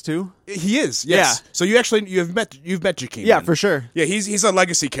Crisis too? He is, yes. Yeah. So you've met Jakeem. Yeah, then. for sure. Yeah, he's a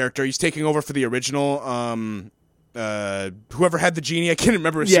legacy character. He's taking over for the original, whoever had the genie. I can't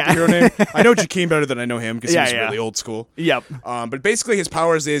remember his superhero name. I know Jakeem better than I know him because Yeah, he's yeah. really old school. Yep. But basically his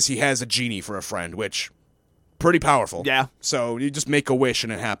powers is he has a genie for a friend, which pretty powerful. Yeah. So you just make a wish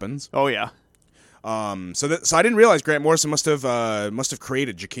and it happens. Oh yeah. So I didn't realize Grant Morrison must have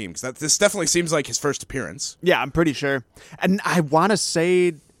created Jakeem, because this definitely seems like his first appearance. Yeah, I'm pretty sure. And I want to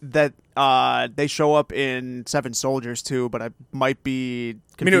say that they show up in Seven Soldiers too, but I might be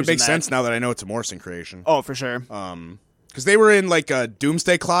confusing. I mean, it would make sense now that I know it's a Morrison creation. Oh, for sure. Because they were in like a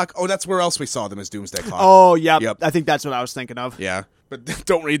Doomsday Clock. Oh, that's where else we saw them, as Doomsday Clock. Oh, yeah. Yep. I think that's what I was thinking of. Yeah. But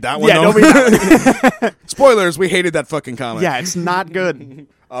don't read that one. Yeah, though. don't read that one. Spoilers, we hated that fucking comic. Yeah, it's not good.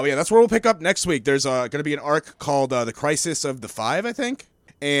 Oh, yeah, that's where we'll pick up next week. There's going to be an arc called The Crisis of the Five, I think.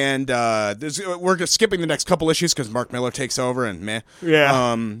 And we're just skipping the next couple issues because Mark Miller takes over and meh.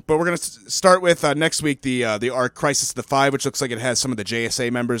 Yeah. But we're going to start with next week the arc Crisis of the Five, which looks like it has some of the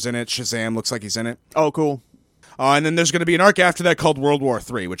JSA members in it. Shazam looks like he's in it. Oh, cool. And then there's going to be an arc after that called World War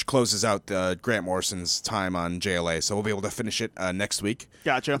III, which closes out Grant Morrison's time on JLA. So we'll be able to finish it next week.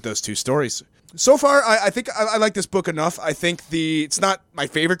 Gotcha. With those two stories. So far, I think I like this book enough. I think it's not my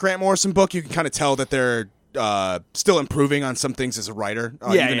favorite Grant Morrison book. You can kind of tell that they're still improving on some things as a writer,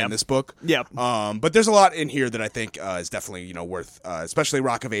 even in this book. Yep. But there's a lot in here that I think is definitely worth, especially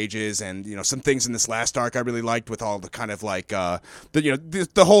Rock of Ages, and some things in this last arc I really liked, with all the kind of like the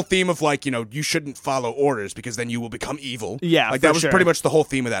whole theme of like you shouldn't follow orders because then you will become evil. Yeah, like that was pretty much the whole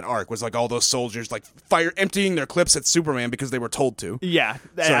theme of that arc, was like all those soldiers like emptying their clips at Superman because they were told to. Yeah,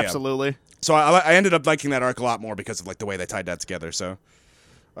 absolutely. So I ended up liking that arc a lot more because of like the way they tied that together. So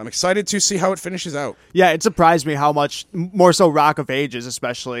I'm excited to see how it finishes out. Yeah, it surprised me how much, more so Rock of Ages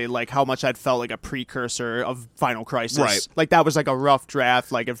especially, like how much that felt like a precursor of Final Crisis. Right. Like that was like a rough draft,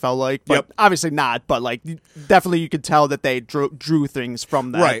 like it felt like. But obviously not, but like definitely you could tell that they drew things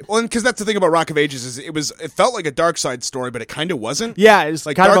from that. Right. Well, because that's the thing about Rock of Ages, is it felt like a Darkseid story, but it kind of wasn't. Yeah, it's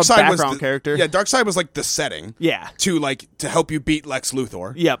like kind of a background was character. Yeah, Darkseid was like the setting. Yeah. To help you beat Lex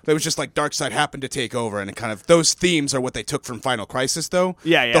Luthor. Yep. It was just like Darkseid happened to take over, and it kind of, those themes are what they took from Final Crisis, though.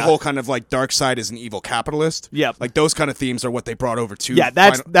 Yeah. The whole kind of like Darkseid is an evil capitalist. Yep. Like those kind of themes are what they brought over to. Yeah,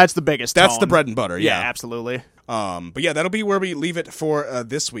 that's the biggest. That's tone. the bread and butter. Yeah, absolutely. But yeah, that'll be where we leave it for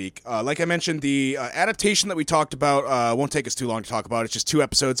this week. Like I mentioned, the adaptation that we talked about won't take us too long to talk about. It's just 2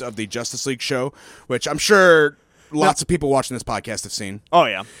 episodes of the Justice League show, which I'm sure lots of people watching this podcast have seen. Oh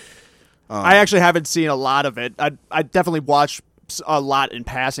yeah. I actually haven't seen a lot of it. I definitely watched a lot in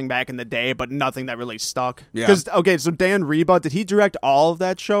passing back in the day, but nothing that really stuck. Yeah. Because so Dan Reba, did he direct all of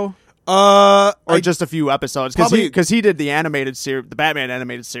that show? Or just a few episodes? Because he did the animated series, the Batman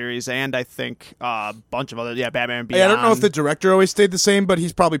animated series, and I think a bunch of other, Batman Beyond. I don't know if the director always stayed the same, but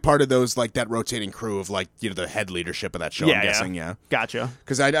he's probably part of those, like, that rotating crew of, like, the head leadership of that show, I'm guessing, yeah. Gotcha.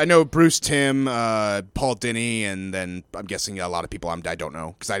 Because I know Bruce Timm, Paul Dini, and then I'm guessing a lot of people I don't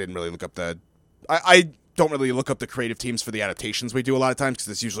know, because I didn't really look up I don't really look up the creative teams for the adaptations we do a lot of times, because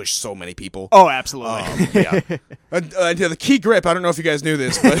there's usually so many people. Oh, absolutely. The Key Grip, I don't know if you guys knew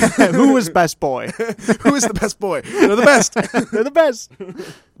this, but who was best boy? Who is the best boy? They're the best. They're the best.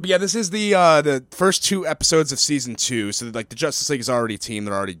 But yeah, this is the first 2 episodes of season 2. So like the Justice League is already a team;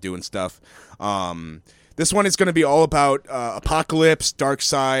 they're already doing stuff. This one is going to be all about Apocalypse,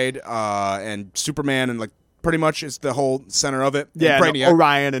 Darkseid, and Superman, and like pretty much is the whole center of it. Yeah, Brainiac.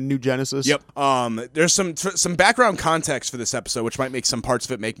 Orion and New Genesis. Yep. There's some background context for this episode, which might make some parts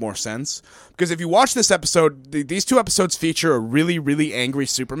of it make more sense. Because if you watch this episode, these 2 episodes feature a really, really angry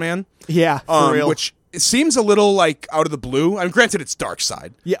Superman. Yeah, for real. Which it seems a little like out of the blue. I mean, granted, it's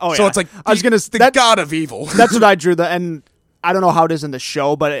Darkseid. Yeah. Oh, so yeah. it's like I was gonna the god of evil. That's what I drew. And I don't know how it is in the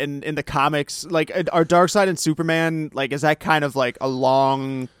show, but in the comics, like, are Darkseid and Superman, like, is that kind of like a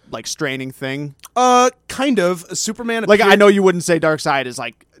long, like, straining thing? Kind of. Superman. Like, I know you wouldn't say Darkseid is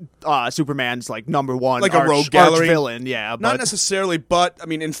like Superman's like number one, like a rogue gallery villain. Yeah, not necessarily, but I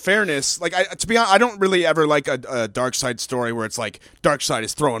mean, in fairness, like to be honest, I don't really ever like a Darkseid story where it's like Darkseid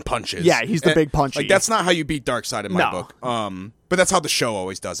is throwing punches. Yeah, he's the big punchy. Like that's not how you beat Darkseid in my book. But that's how the show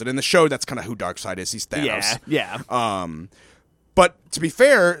always does it. In the show, that's kind of who Darkseid is. He's Thanos. Yeah. But to be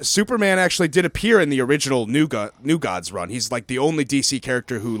fair, Superman actually did appear in the original New Gods run. He's like the only DC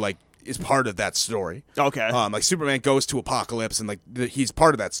character who like is part of that story. Okay. Like Superman goes to Apocalypse, and like he's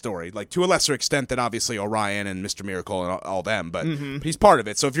part of that story, like to a lesser extent than obviously Orion and Mr. Miracle and all them, but he's part of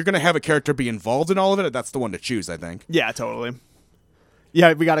it. So if you're gonna have a character be involved in all of it, that's the one to choose, I think. Yeah, totally.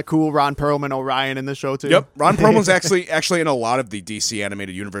 Yeah, we got a cool Ron Perlman Orion in the show too. Yep, Ron Perlman's actually in a lot of the DC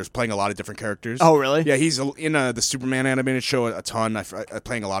animated universe, playing a lot of different characters. Oh, really? Yeah, he's in the Superman animated show a ton,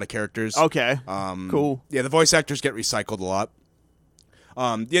 playing a lot of characters. Okay. Cool. Yeah, the voice actors get recycled a lot.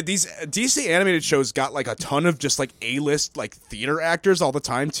 Yeah, these DC animated shows got like a ton of just like A-list like theater actors all the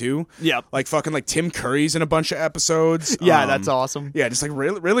time too. Yep. Like fucking like Tim Curry's in a bunch of episodes. Yeah, that's awesome. Yeah, just like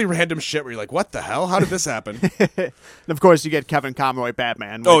really random shit where you're like, what the hell? How did this happen? And of course, you get Kevin Conroy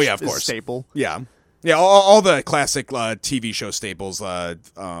Batman. Which Oh, yeah, of is course. staple. Yeah. Yeah, all the classic TV show staples.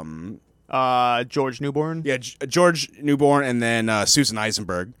 George Newborn. Yeah, George Newborn and then Susan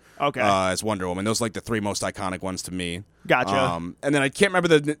Eisenberg. Okay. As Wonder Woman. Those are like the three most iconic ones to me. Gotcha. And then I can't remember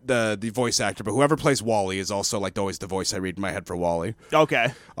the voice actor, but whoever plays Wally is also like always the voice I read in my head for Wally.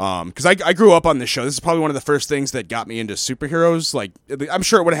 Okay. Because I grew up on this show. This is probably one of the first things that got me into superheroes. Like, I'm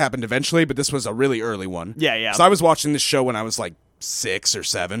sure it would have happened eventually, but this was a really early one. Yeah. So I was watching this show when I was like 6 or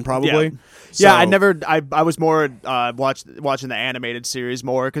 7, probably. Yeah. Yeah, I was more watching the animated series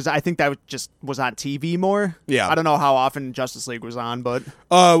more because I think that just was on TV more. Yeah. I don't know how often Justice League was on, but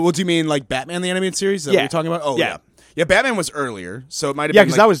What do you mean, like Batman the animated series? Is that what Yeah. you're talking about? Oh, Yeah. yeah. Yeah, Batman was earlier, so it might have yeah, been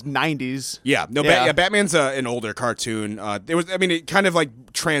because like, that was 90s. Yeah, no, Yeah. Batman's an older cartoon. It kind of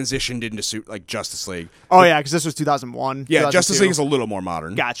like transitioned into like Justice League. Oh yeah, because this was 2001. Yeah, 2002. Justice League is a little more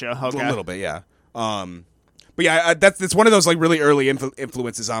modern. Gotcha. Okay. A little bit, yeah. But yeah, that's one of those like really early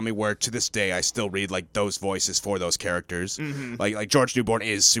influences on me. Where to this day I still read like those voices for those characters. Mm-hmm. Like George Newborn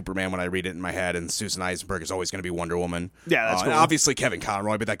is Superman when I read it in my head, and Susan Eisenberg is always going to be Wonder Woman. Yeah, that's and cool. obviously Kevin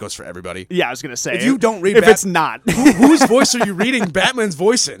Conroy, but that goes for everybody. Yeah, I was gonna say If you don't read if it's not, Whose voice are you reading Batman's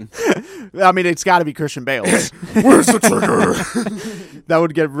voice in? I mean, it's got to be Christian Bale's. Where's the trigger? That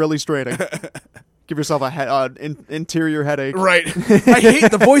would get really straining. Give yourself a interior headache. Right. I hate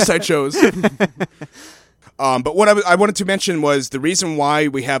the voice I chose. But what I wanted to mention was the reason why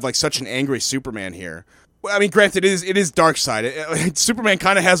we have like such an angry Superman here. Well, I mean, granted, it is Darkseid. Superman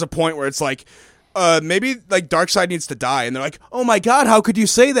kind of has a point where it's like, maybe like Darkseid needs to die, and they're like, "Oh my God, how could you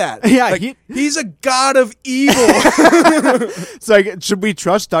say that?" Yeah, like, he's a god of evil. It's like, should we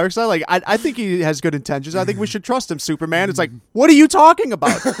trust Darkseid? Like, I think he has good intentions. I think we should trust him, Superman. It's like, what are you talking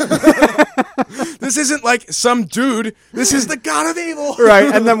about? This isn't like some dude. This is the god of evil.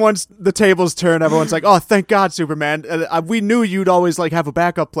 Right, and then once the tables turn, everyone's like, "Oh, thank God, Superman! We knew you'd always like have a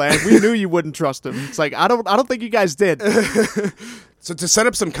backup plan. We knew you wouldn't trust him." It's like, I don't think you guys did. So to set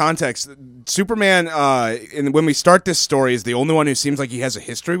up some context, Superman, when we start this story, is the only one who seems like he has a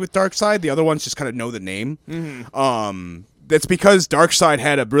history with Darkseid. The other ones just kind of know the name. Mm-hmm. That's because Darkseid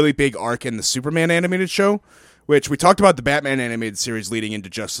had a really big arc in the Superman animated show, which we talked about the Batman animated series leading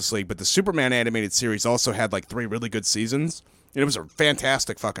into Justice League, but the Superman animated series also had like 3 really good seasons. And it was a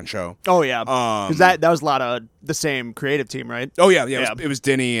fantastic fucking show. Oh yeah, because that was a lot of the same creative team, right? Oh yeah. It was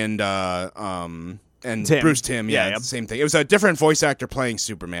Denny and Tim. Bruce Timm. Yeah, Yeah. it's the same thing. It was a different voice actor playing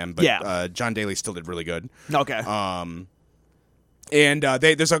Superman, but Yeah. John Daly still did really good. Okay. And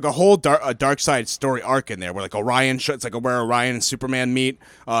there's like a whole Darkseid story arc in there where like Orion, it's like where Orion and Superman meet.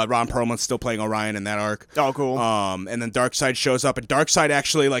 Ron Perlman's still playing Orion in that arc. Oh, cool. And then Darkseid shows up, and Darkseid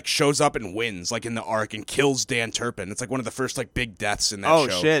actually like shows up and wins like in the arc and kills Dan Turpin. It's like one of the first like big deaths in that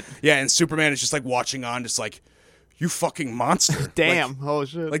show. Oh, shit. Yeah, and Superman is just like watching on, just like, you fucking monster. Damn. Oh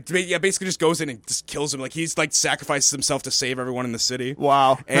shit. Like, yeah, basically just goes in and just kills him. Like, he's like sacrifices himself to save everyone in the city.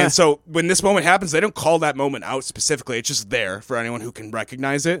 Wow. And so when this moment happens, they don't call that moment out specifically. It's just there for anyone who can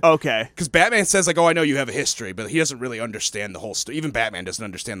recognize it. Okay. Because Batman says like, "Oh, I know you have a history," but he doesn't really understand the whole story. Even Batman doesn't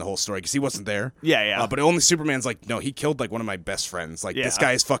understand the whole story because he wasn't there. Yeah. But only Superman's like, "No, he killed like one of my best friends. Like, this Yeah.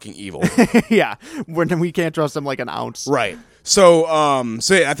 guy is fucking evil." Yeah. We can't trust him like an ounce. Right. So,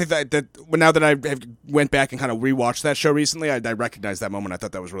 yeah, I think that now that I have went back and kind of rewatched that show recently, I recognized that moment. I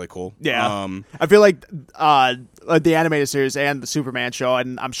thought that was really cool. Yeah. I feel like the animated series and the Superman show,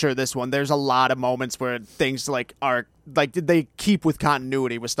 and I'm sure this one, there's a lot of moments where things like are like they keep with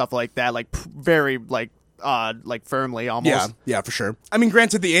continuity with stuff like that, like very like firmly almost. Yeah, for sure. I mean,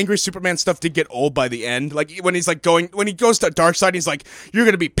 granted, the angry Superman stuff did get old by the end. Like when he's like when he goes to Darkseid, he's like, "You're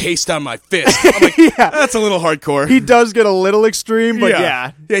gonna be pasted on my fist." I'm like, Yeah. That's a little hardcore. He does get a little extreme, but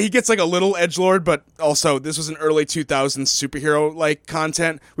yeah. He gets like a little edgelord, but also this was an early 2000s superhero like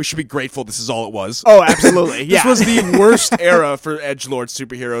content. We should be grateful this is all it was. Oh, absolutely. Yeah. This was the worst era for edgelord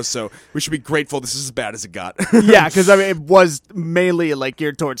superheroes, so we should be grateful this is as bad as it got. Yeah, because I mean, it was mainly like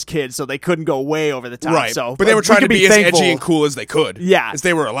geared towards kids, so they couldn't go way over the top. Right. So, but they were we trying to can be as thankful. edgy and cool as they could. Yeah. As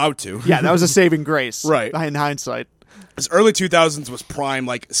they were allowed to. Yeah, that was a saving grace. Right. In hindsight. This early 2000s was prime,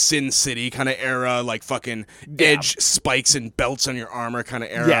 like, Sin City kind of era, like, fucking edge spikes and belts on your armor kind of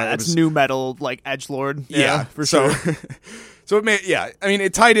era. Yeah, that's new metal, like edgelord. Yeah, for sure. So it made, yeah, I mean,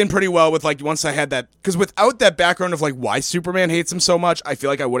 it tied in pretty well with, like, once I had that, because without that background of, like, why Superman hates him so much, I feel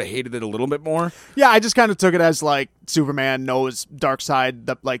like I would have hated it a little bit more. Yeah, I just kind of took it as, like, Superman knows Darkseid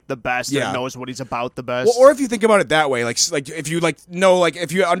the best Yeah. and knows what he's about the best. Well, or if you think about it that way, like if you, like, know, like,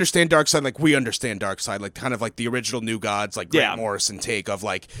 if you understand Darkseid, like, we understand Darkseid, like, kind of like the original New Gods, like, Grant Morrison take of,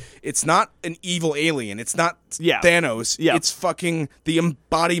 like, it's not an evil alien, it's not Thanos, it's fucking the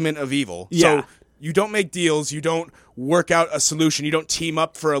embodiment of evil. Yeah. So you don't make deals, you don't work out a solution, you don't team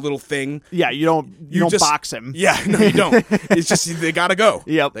up for a little thing. Yeah, you don't just box him. Yeah, no, you don't. It's just they gotta go.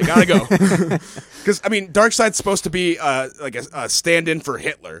 Yep, they gotta go. Because I mean, Darkseid's supposed to be like a stand-in for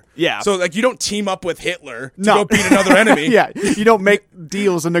Hitler. Yeah. So like, you don't team up with Hitler to go beat another enemy. Yeah, you don't make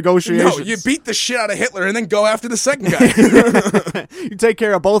deals and negotiations. No, you beat the shit out of Hitler and then go after the second guy. You take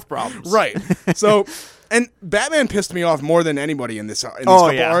care of both problems. Right. So. And Batman pissed me off more than anybody in these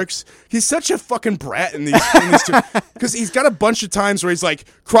couple arcs. He's such a fucking brat in these two. Because he's got a bunch of times where he's like,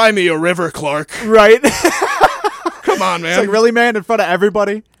 cry me a river, Clark. Right. Come on, man. It's like, really, man, in front of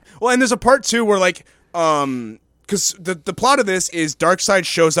everybody? Well, and there's a part, too, where, like, because the plot of this is Darkseid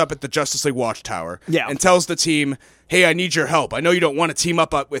shows up at the Justice League Watchtower and tells the team, hey, I need your help. I know you don't want to team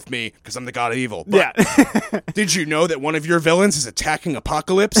up with me because I'm the god of evil. But did you know that one of your villains is attacking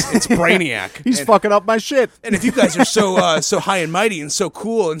Apocalypse? It's Brainiac. He's fucking up my shit. And if you guys are so high and mighty and so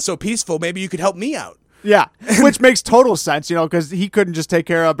cool and so peaceful, maybe you could help me out. Yeah, which makes total sense, you know, because he couldn't just take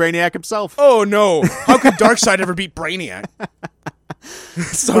care of Brainiac himself. Oh, no. How could Darkseid ever beat Brainiac?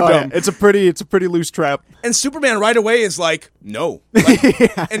 So dumb. Yeah. It's a pretty loose trap. And Superman right away is like, no. Like,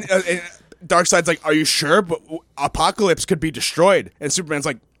 and Darkseid's like, are you sure? But Apocalypse could be destroyed. And Superman's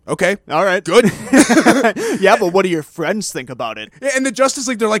like, okay. All right. Good. Yeah, but what do your friends think about it? Yeah, and the Justice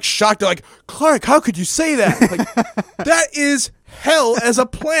League, they're like shocked. They're like, Clark, how could you say that? Like, that is hell as a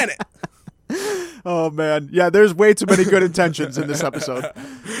planet. Oh, man. Yeah, there's way too many good intentions in this episode.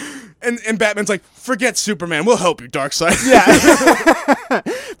 And Batman's like, forget Superman. We'll help you, Darkseid. Yeah.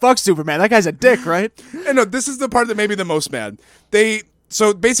 Fuck Superman. That guy's a dick, right? And no, this is the part that made me the most mad.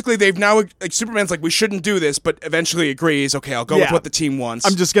 So basically, they've now, like, Superman's like, we shouldn't do this, but eventually agrees, okay, I'll go with what the team wants.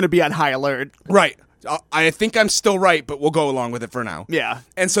 I'm just going to be on high alert. Right. I think I'm still right, but we'll go along with it for now. Yeah.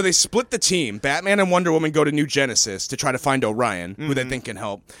 And so they split the team. Batman and Wonder Woman go to New Genesis to try to find Orion, who they think can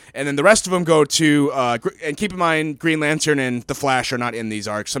help. And then the rest of them go to, and keep in mind, Green Lantern and The Flash are not in these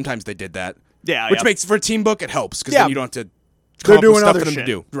arcs. Sometimes they did that. Yeah. Which makes, for a team book, it helps, because then you don't have to come up with stuff other for them shit.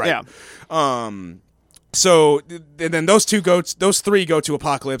 to do. Right. Yeah. So, and then those three go to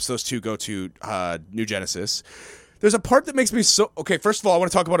Apocalypse, those two go to New Genesis. There's a part that makes me so... Okay, first of all, I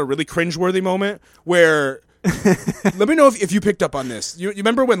want to talk about a really cringeworthy moment where... Let me know if you picked up on this. You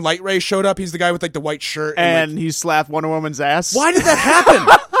remember when Light Ray showed up? He's the guy with, like, the white shirt. And he slapped Wonder Woman's ass. Why did that happen?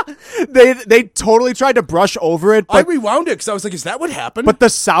 They totally tried to brush over it. But, I rewound it because I was like, is that what happened? But the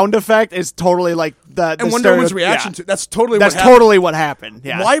sound effect is totally like the Wonder Woman's reaction to that's totally what happened.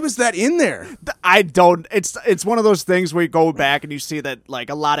 Yeah. Why was that in there? I don't. It's one of those things where you go back and you see that like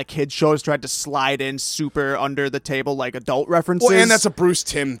a lot of kids shows tried to slide in super under the table like adult references. Well, and that's a Bruce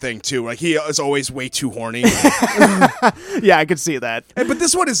Timm thing too. Like he is always way too horny. Yeah, I could see that. But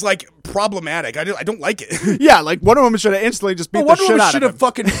this one is like problematic. I don't like it. Yeah, like Wonder Woman should have instantly just beat the shit out of him. Wonder Woman should have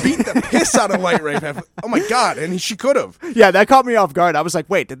fucking beat the piss out of Light Ray. Oh my god, and she could have. Yeah, that caught me off guard. I was like,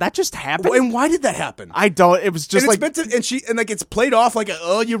 wait, did that just happen? Well, and why did that happen? I don't. It was just and like it's played off like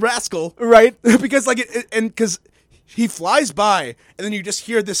oh you rascal, right? Because like because he flies by and then you just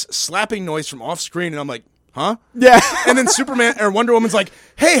hear this slapping noise from off screen and I'm like, huh? Yeah. And then Superman or Wonder Woman's like,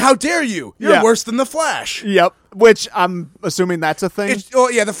 hey, how dare you? You're worse than the Flash. Yep. Which I'm assuming that's a thing.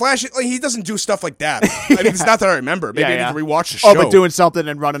 The Flash, he doesn't do stuff like that. I mean, it's not that I remember. Maybe I need to rewatch the show. Oh, but doing something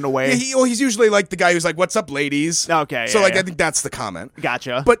and running away. Yeah, he's usually like the guy who's like, what's up, ladies? Okay. So I think that's the comment.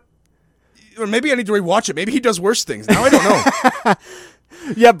 Gotcha. But or maybe I need to rewatch it. Maybe he does worse things. Now I don't know.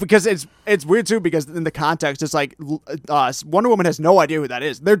 Yeah, because it's weird too. Because in the context, it's like Wonder Woman has no idea who that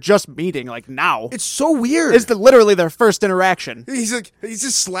is. They're just meeting like now. It's so weird. It's literally their first interaction. He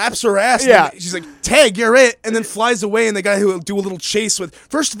just slaps her ass. Yeah, and she's like, "Tag, you're it," and then flies away. And the guy who will do a little chase with.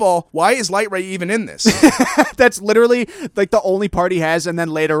 First of all, why is Light Ray even in this? That's literally like the only part he has. And then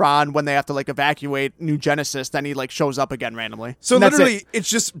later on, when they have to like evacuate New Genesis, then he like shows up again randomly. So literally, it's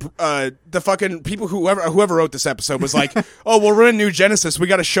just the fucking people whoever wrote this episode was like, "Oh, we'll ruin New Genesis Nemesis, we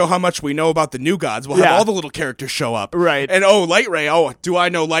got to show how much we know about the New Gods. We'll have all the little characters show up. Right. And, Light Ray, do I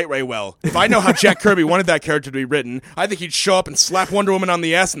know Light Ray well? If I know how Jack Kirby wanted that character to be written, I think he'd show up and slap Wonder Woman on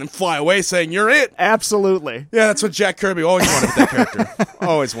the ass and then fly away saying, "You're it." Absolutely. Yeah, that's what Jack Kirby always wanted with that character.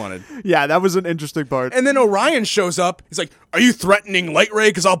 Always wanted. Yeah, that was an interesting part. And then Orion shows up. He's like, "Are you threatening Light Ray?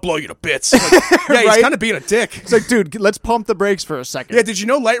 Because I'll blow you to bits." Like, yeah, he's kind of being a dick. It's like, dude, let's pump the brakes for a second. Yeah, did you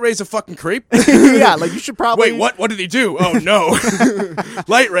know Light Ray's a fucking creep? Yeah, like you should probably... Wait, what? What did he do? Oh, no.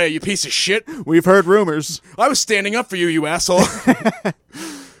 Light Ray, you piece of shit. We've heard rumors. I was standing up for you, you asshole.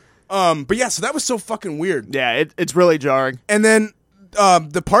 But yeah, so that was so fucking weird. Yeah, it's really jarring. And then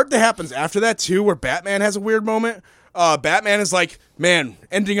the part that happens after that, too, where Batman has a weird moment. Batman is like, "Man,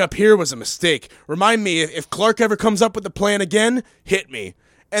 ending up here was a mistake. Remind me, if Clark ever comes up with the plan again, hit me."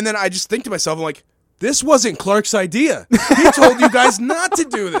 And then I just think to myself, I'm like, this wasn't Clark's idea. He told you guys not to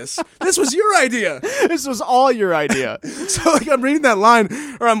do this. This was your idea. This was all your idea. So like I'm reading that line,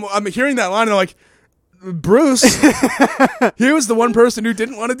 or I'm hearing that line, and I'm like, Bruce, he was the one person who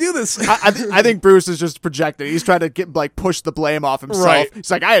didn't want to do this. I think Bruce is just projecting. He's trying to push the blame off himself. Right.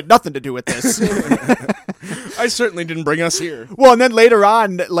 He's like, I had nothing to do with this. I certainly didn't bring us here. Well, and then later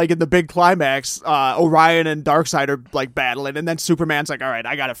on, like in the big climax, Orion and Darkseid are like battling, and then Superman's like, "All right,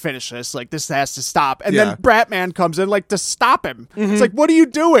 I gotta finish this. Like this has to stop." And then Batman comes in like to stop him. Mm-hmm. It's like, what are you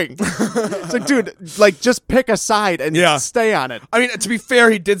doing? It's like, dude, like just pick a side and stay on it. I mean, to be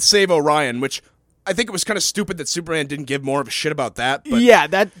fair, he did save Orion, which I think it was kind of stupid that Superman didn't give more of a shit about that. But yeah,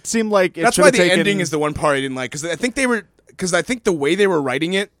 that seemed like that's why the ending is the one part I didn't like, because I think the way they were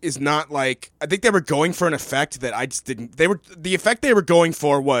writing it is not like, I think they were going for an effect that I just didn't. The effect they were going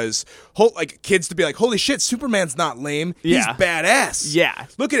for was like kids to be like, "Holy shit, Superman's not lame. He's badass. Yeah,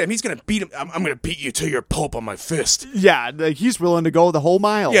 look at him. He's gonna beat him. I'm gonna beat you till you're pulp on my fist." Yeah, like he's willing to go the whole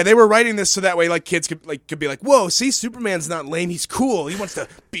mile. Yeah, they were writing this so that way like kids could be like, "Whoa, see, Superman's not lame. He's cool. He wants to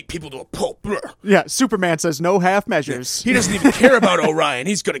beat people to a pulp." Yeah, Superman says no half measures. He doesn't even care about Orion.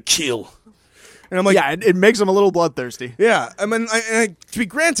 He's gonna kill. And I'm like, yeah, it makes him a little bloodthirsty. Yeah, I mean, to be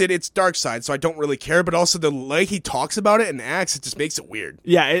granted, it's Darkseid, so I don't really care. But also the way he talks about it and acts, it just makes it weird.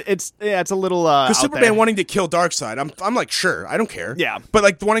 Yeah, it's a little. Because Superman wanting to kill Darkseid, I'm like, sure, I don't care. Yeah, but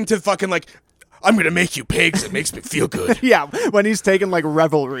like wanting to fucking like, I'm gonna make you pigs. It makes me feel good. Yeah, when he's taking like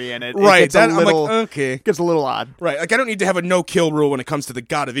revelry in it, right? It gets I'm like, okay, gets a little odd. Right, like I don't need to have a no-kill rule when it comes to the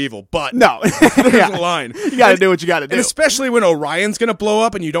God of Evil, but no, there's a line. You got to do what you got to do, and especially when Orion's gonna blow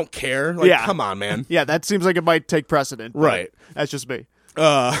up and you don't care. Like, come on, man. Yeah, that seems like it might take precedent. Right, that's just me.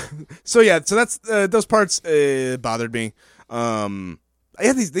 So that's those parts bothered me.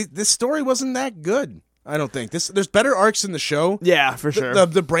 Yeah, this story wasn't that good. I don't think there's better arcs in the show. Yeah, for sure.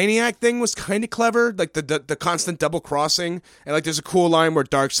 The Brainiac thing was kind of clever, like the constant double crossing, and like there's a cool line where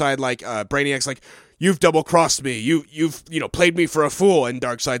Darkseid like Brainiac's like, "You've double crossed me. You've played me for a fool," and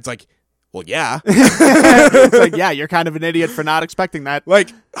Darkseid's like, "Well, yeah." It's like, yeah, you're kind of an idiot for not expecting that.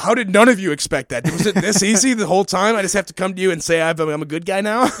 Like, how did none of you expect that? Was it this easy the whole time? I just have to come to you and say I'm a good guy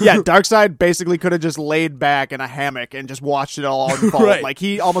now? Yeah, Darkseid basically could have just laid back in a hammock and just watched it all unfold. Right. Like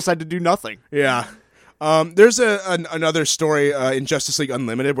he almost had to do nothing. Yeah. There's another story in Justice League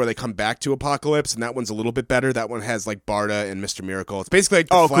Unlimited where they come back to Apocalypse, and that one's a little bit better. That one has like Barda and Mr. Miracle. It's basically like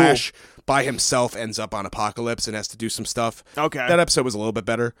the Flash by himself ends up on Apocalypse and has to do some stuff. Okay. That episode was a little bit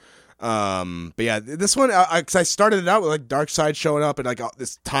better. But yeah, this one, cause I started it out with like Darkseid showing up and like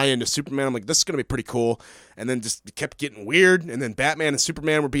this tie into Superman. I'm like, this is gonna be pretty cool, and then just kept getting weird. And then Batman and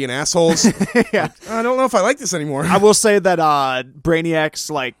Superman were being assholes. Yeah, like, I don't know if I like this anymore. I will say that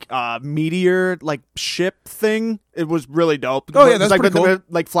Brainiac's like meteor like ship thing, it was really dope. Oh yeah, that's like pretty cool. They're,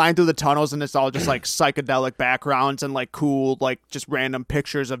 like flying through the tunnels, and it's all just like psychedelic backgrounds and like cool like just random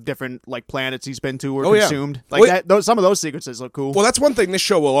pictures of different like planets he's been to or consumed. Yeah. Like some of those sequences look cool. Well, that's one thing this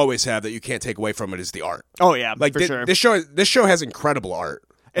show will always have that you can't take away from it is the art. Oh yeah, like for sure. This show has incredible art.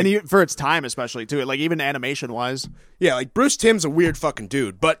 And for its time, especially too, like even animation wise. Yeah, like Bruce Timm's a weird fucking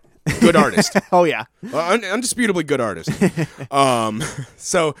dude, but good artist. Oh yeah, undisputably good artist.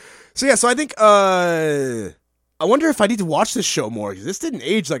 So I think I wonder if I need to watch this show more, because this didn't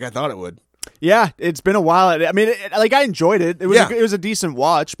age like I thought it would. Yeah, it's been a while. I mean, like I enjoyed it. It was a decent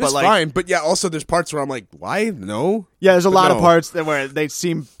watch, but it's like fine. But yeah, also there's parts where I'm like, why? No. Yeah, there's a lot of parts where they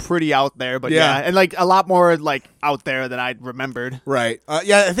seem pretty out there, but yeah, and like a lot more like out there than I remembered. Right.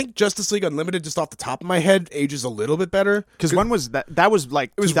 Yeah, I think Justice League Unlimited, just off the top of my head, ages a little bit better. Because when was that? That was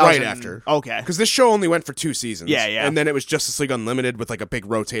like it was right after. Okay. Because this show only went for 2 seasons. Yeah. And then it was Justice League Unlimited with like a big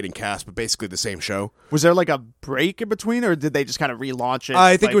rotating cast, but basically the same show. Was there like a break in between, or did they just kind of relaunch it?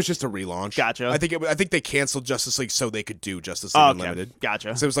 I think it was just a relaunch. launch. Gotcha. I think they canceled Justice League so they could do Justice League Okay. Unlimited.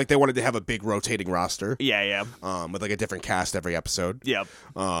 Gotcha. So it was like they wanted to have a big rotating roster. Yeah. With like a different cast every episode. Yep.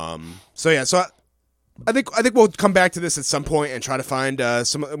 So I think we'll come back to this at some point and try to find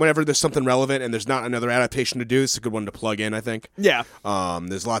whenever there's something relevant and there's not another adaptation to do. It's a good one to plug in, I think. Yeah.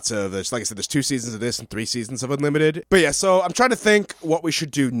 There's like I said, there's 2 seasons of this and 3 seasons of Unlimited. But yeah, so I'm trying to think what we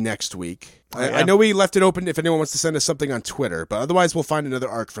should do next week. I know we left it open if anyone wants to send us something on Twitter, but otherwise we'll find another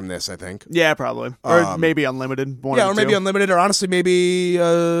arc from this, I think. Yeah, probably. Or maybe Unlimited. Or maybe Unlimited, or honestly maybe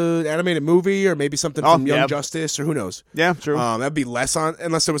animated movie, or maybe something from Young Justice, or who knows. Yeah, true. That'd be less on,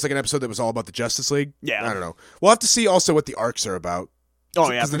 unless there was like an episode that was all about the Justice League. Yeah. I don't know. We'll have to see also what the arcs are about. Oh,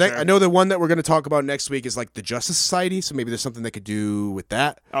 yeah, for sure. I know the one that we're going to talk about next week is like the Justice Society, so maybe there's something they could do with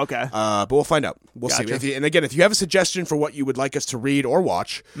that. Okay. But we'll find out. We'll Gotcha. see. And again, if you have a suggestion for what you would like us to read or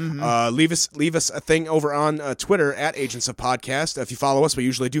watch, leave us a thing over on Twitter at Agents of Podcast. If you follow us, we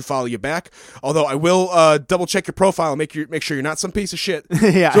usually do follow you back. Although I will double check your profile and make sure you're not some piece of shit.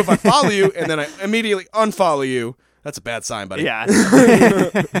 Yeah. So if I follow you and then I immediately unfollow you, that's a bad sign, buddy. Yeah.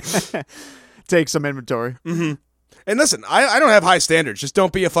 Take some inventory. Mm-hmm. And listen, I don't have high standards. Just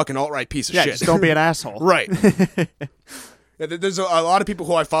don't be a fucking alt-right piece of shit. Just don't be an asshole. Right. There's a lot of people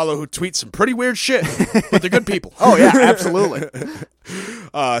who I follow who tweet some pretty weird shit, but they're good people. Oh, yeah, absolutely.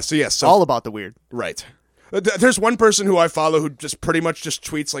 So yes. All about the weird. Right. There's one person who I follow who just pretty much just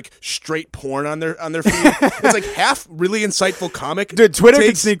tweets like straight porn on their feed. It's like half really insightful comic. Dude, Twitter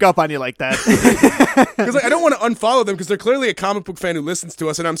can sneak up on you like that. Because like, I don't want to unfollow them because they're clearly a comic book fan who listens to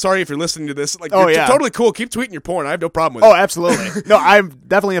us. And I'm sorry if you're listening to this. Like, you're totally cool. Keep tweeting your porn. I have no problem with it. Oh, absolutely. No, I'm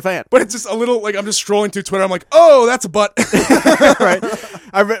definitely a fan. But it's just a little like I'm just scrolling through Twitter. I'm like, oh, that's a butt. Right.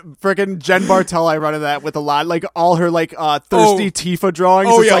 Freaking Jen Bartel, I run into that with a lot. Like all her like thirsty Tifa drawings.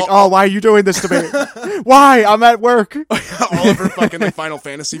 Oh, it's yeah. like, oh, why are you doing this to me? Why? I'm at work. All of her fucking like Final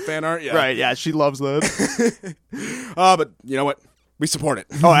Fantasy fan art. Yeah. Right. Yeah. She loves that. But you know what? We support it.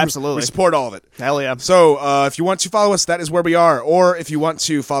 Oh, absolutely. We support all of it. Hell yeah. So if you want to follow us, that is where we are. Or if you want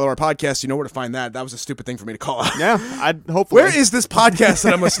to follow our podcast, you know where to find that. That was a stupid thing for me to call out. Yeah. I'd hopefully. Where is this podcast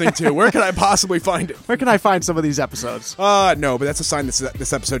that I'm listening to? Where can I possibly find it? Where can I find some of these episodes? No, but that's a sign that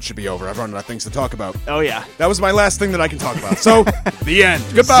this episode should be over. I've run out of things to talk about. Oh, yeah. That was my last thing that I can talk about. So, the end.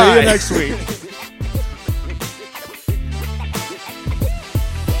 Goodbye. See you next week.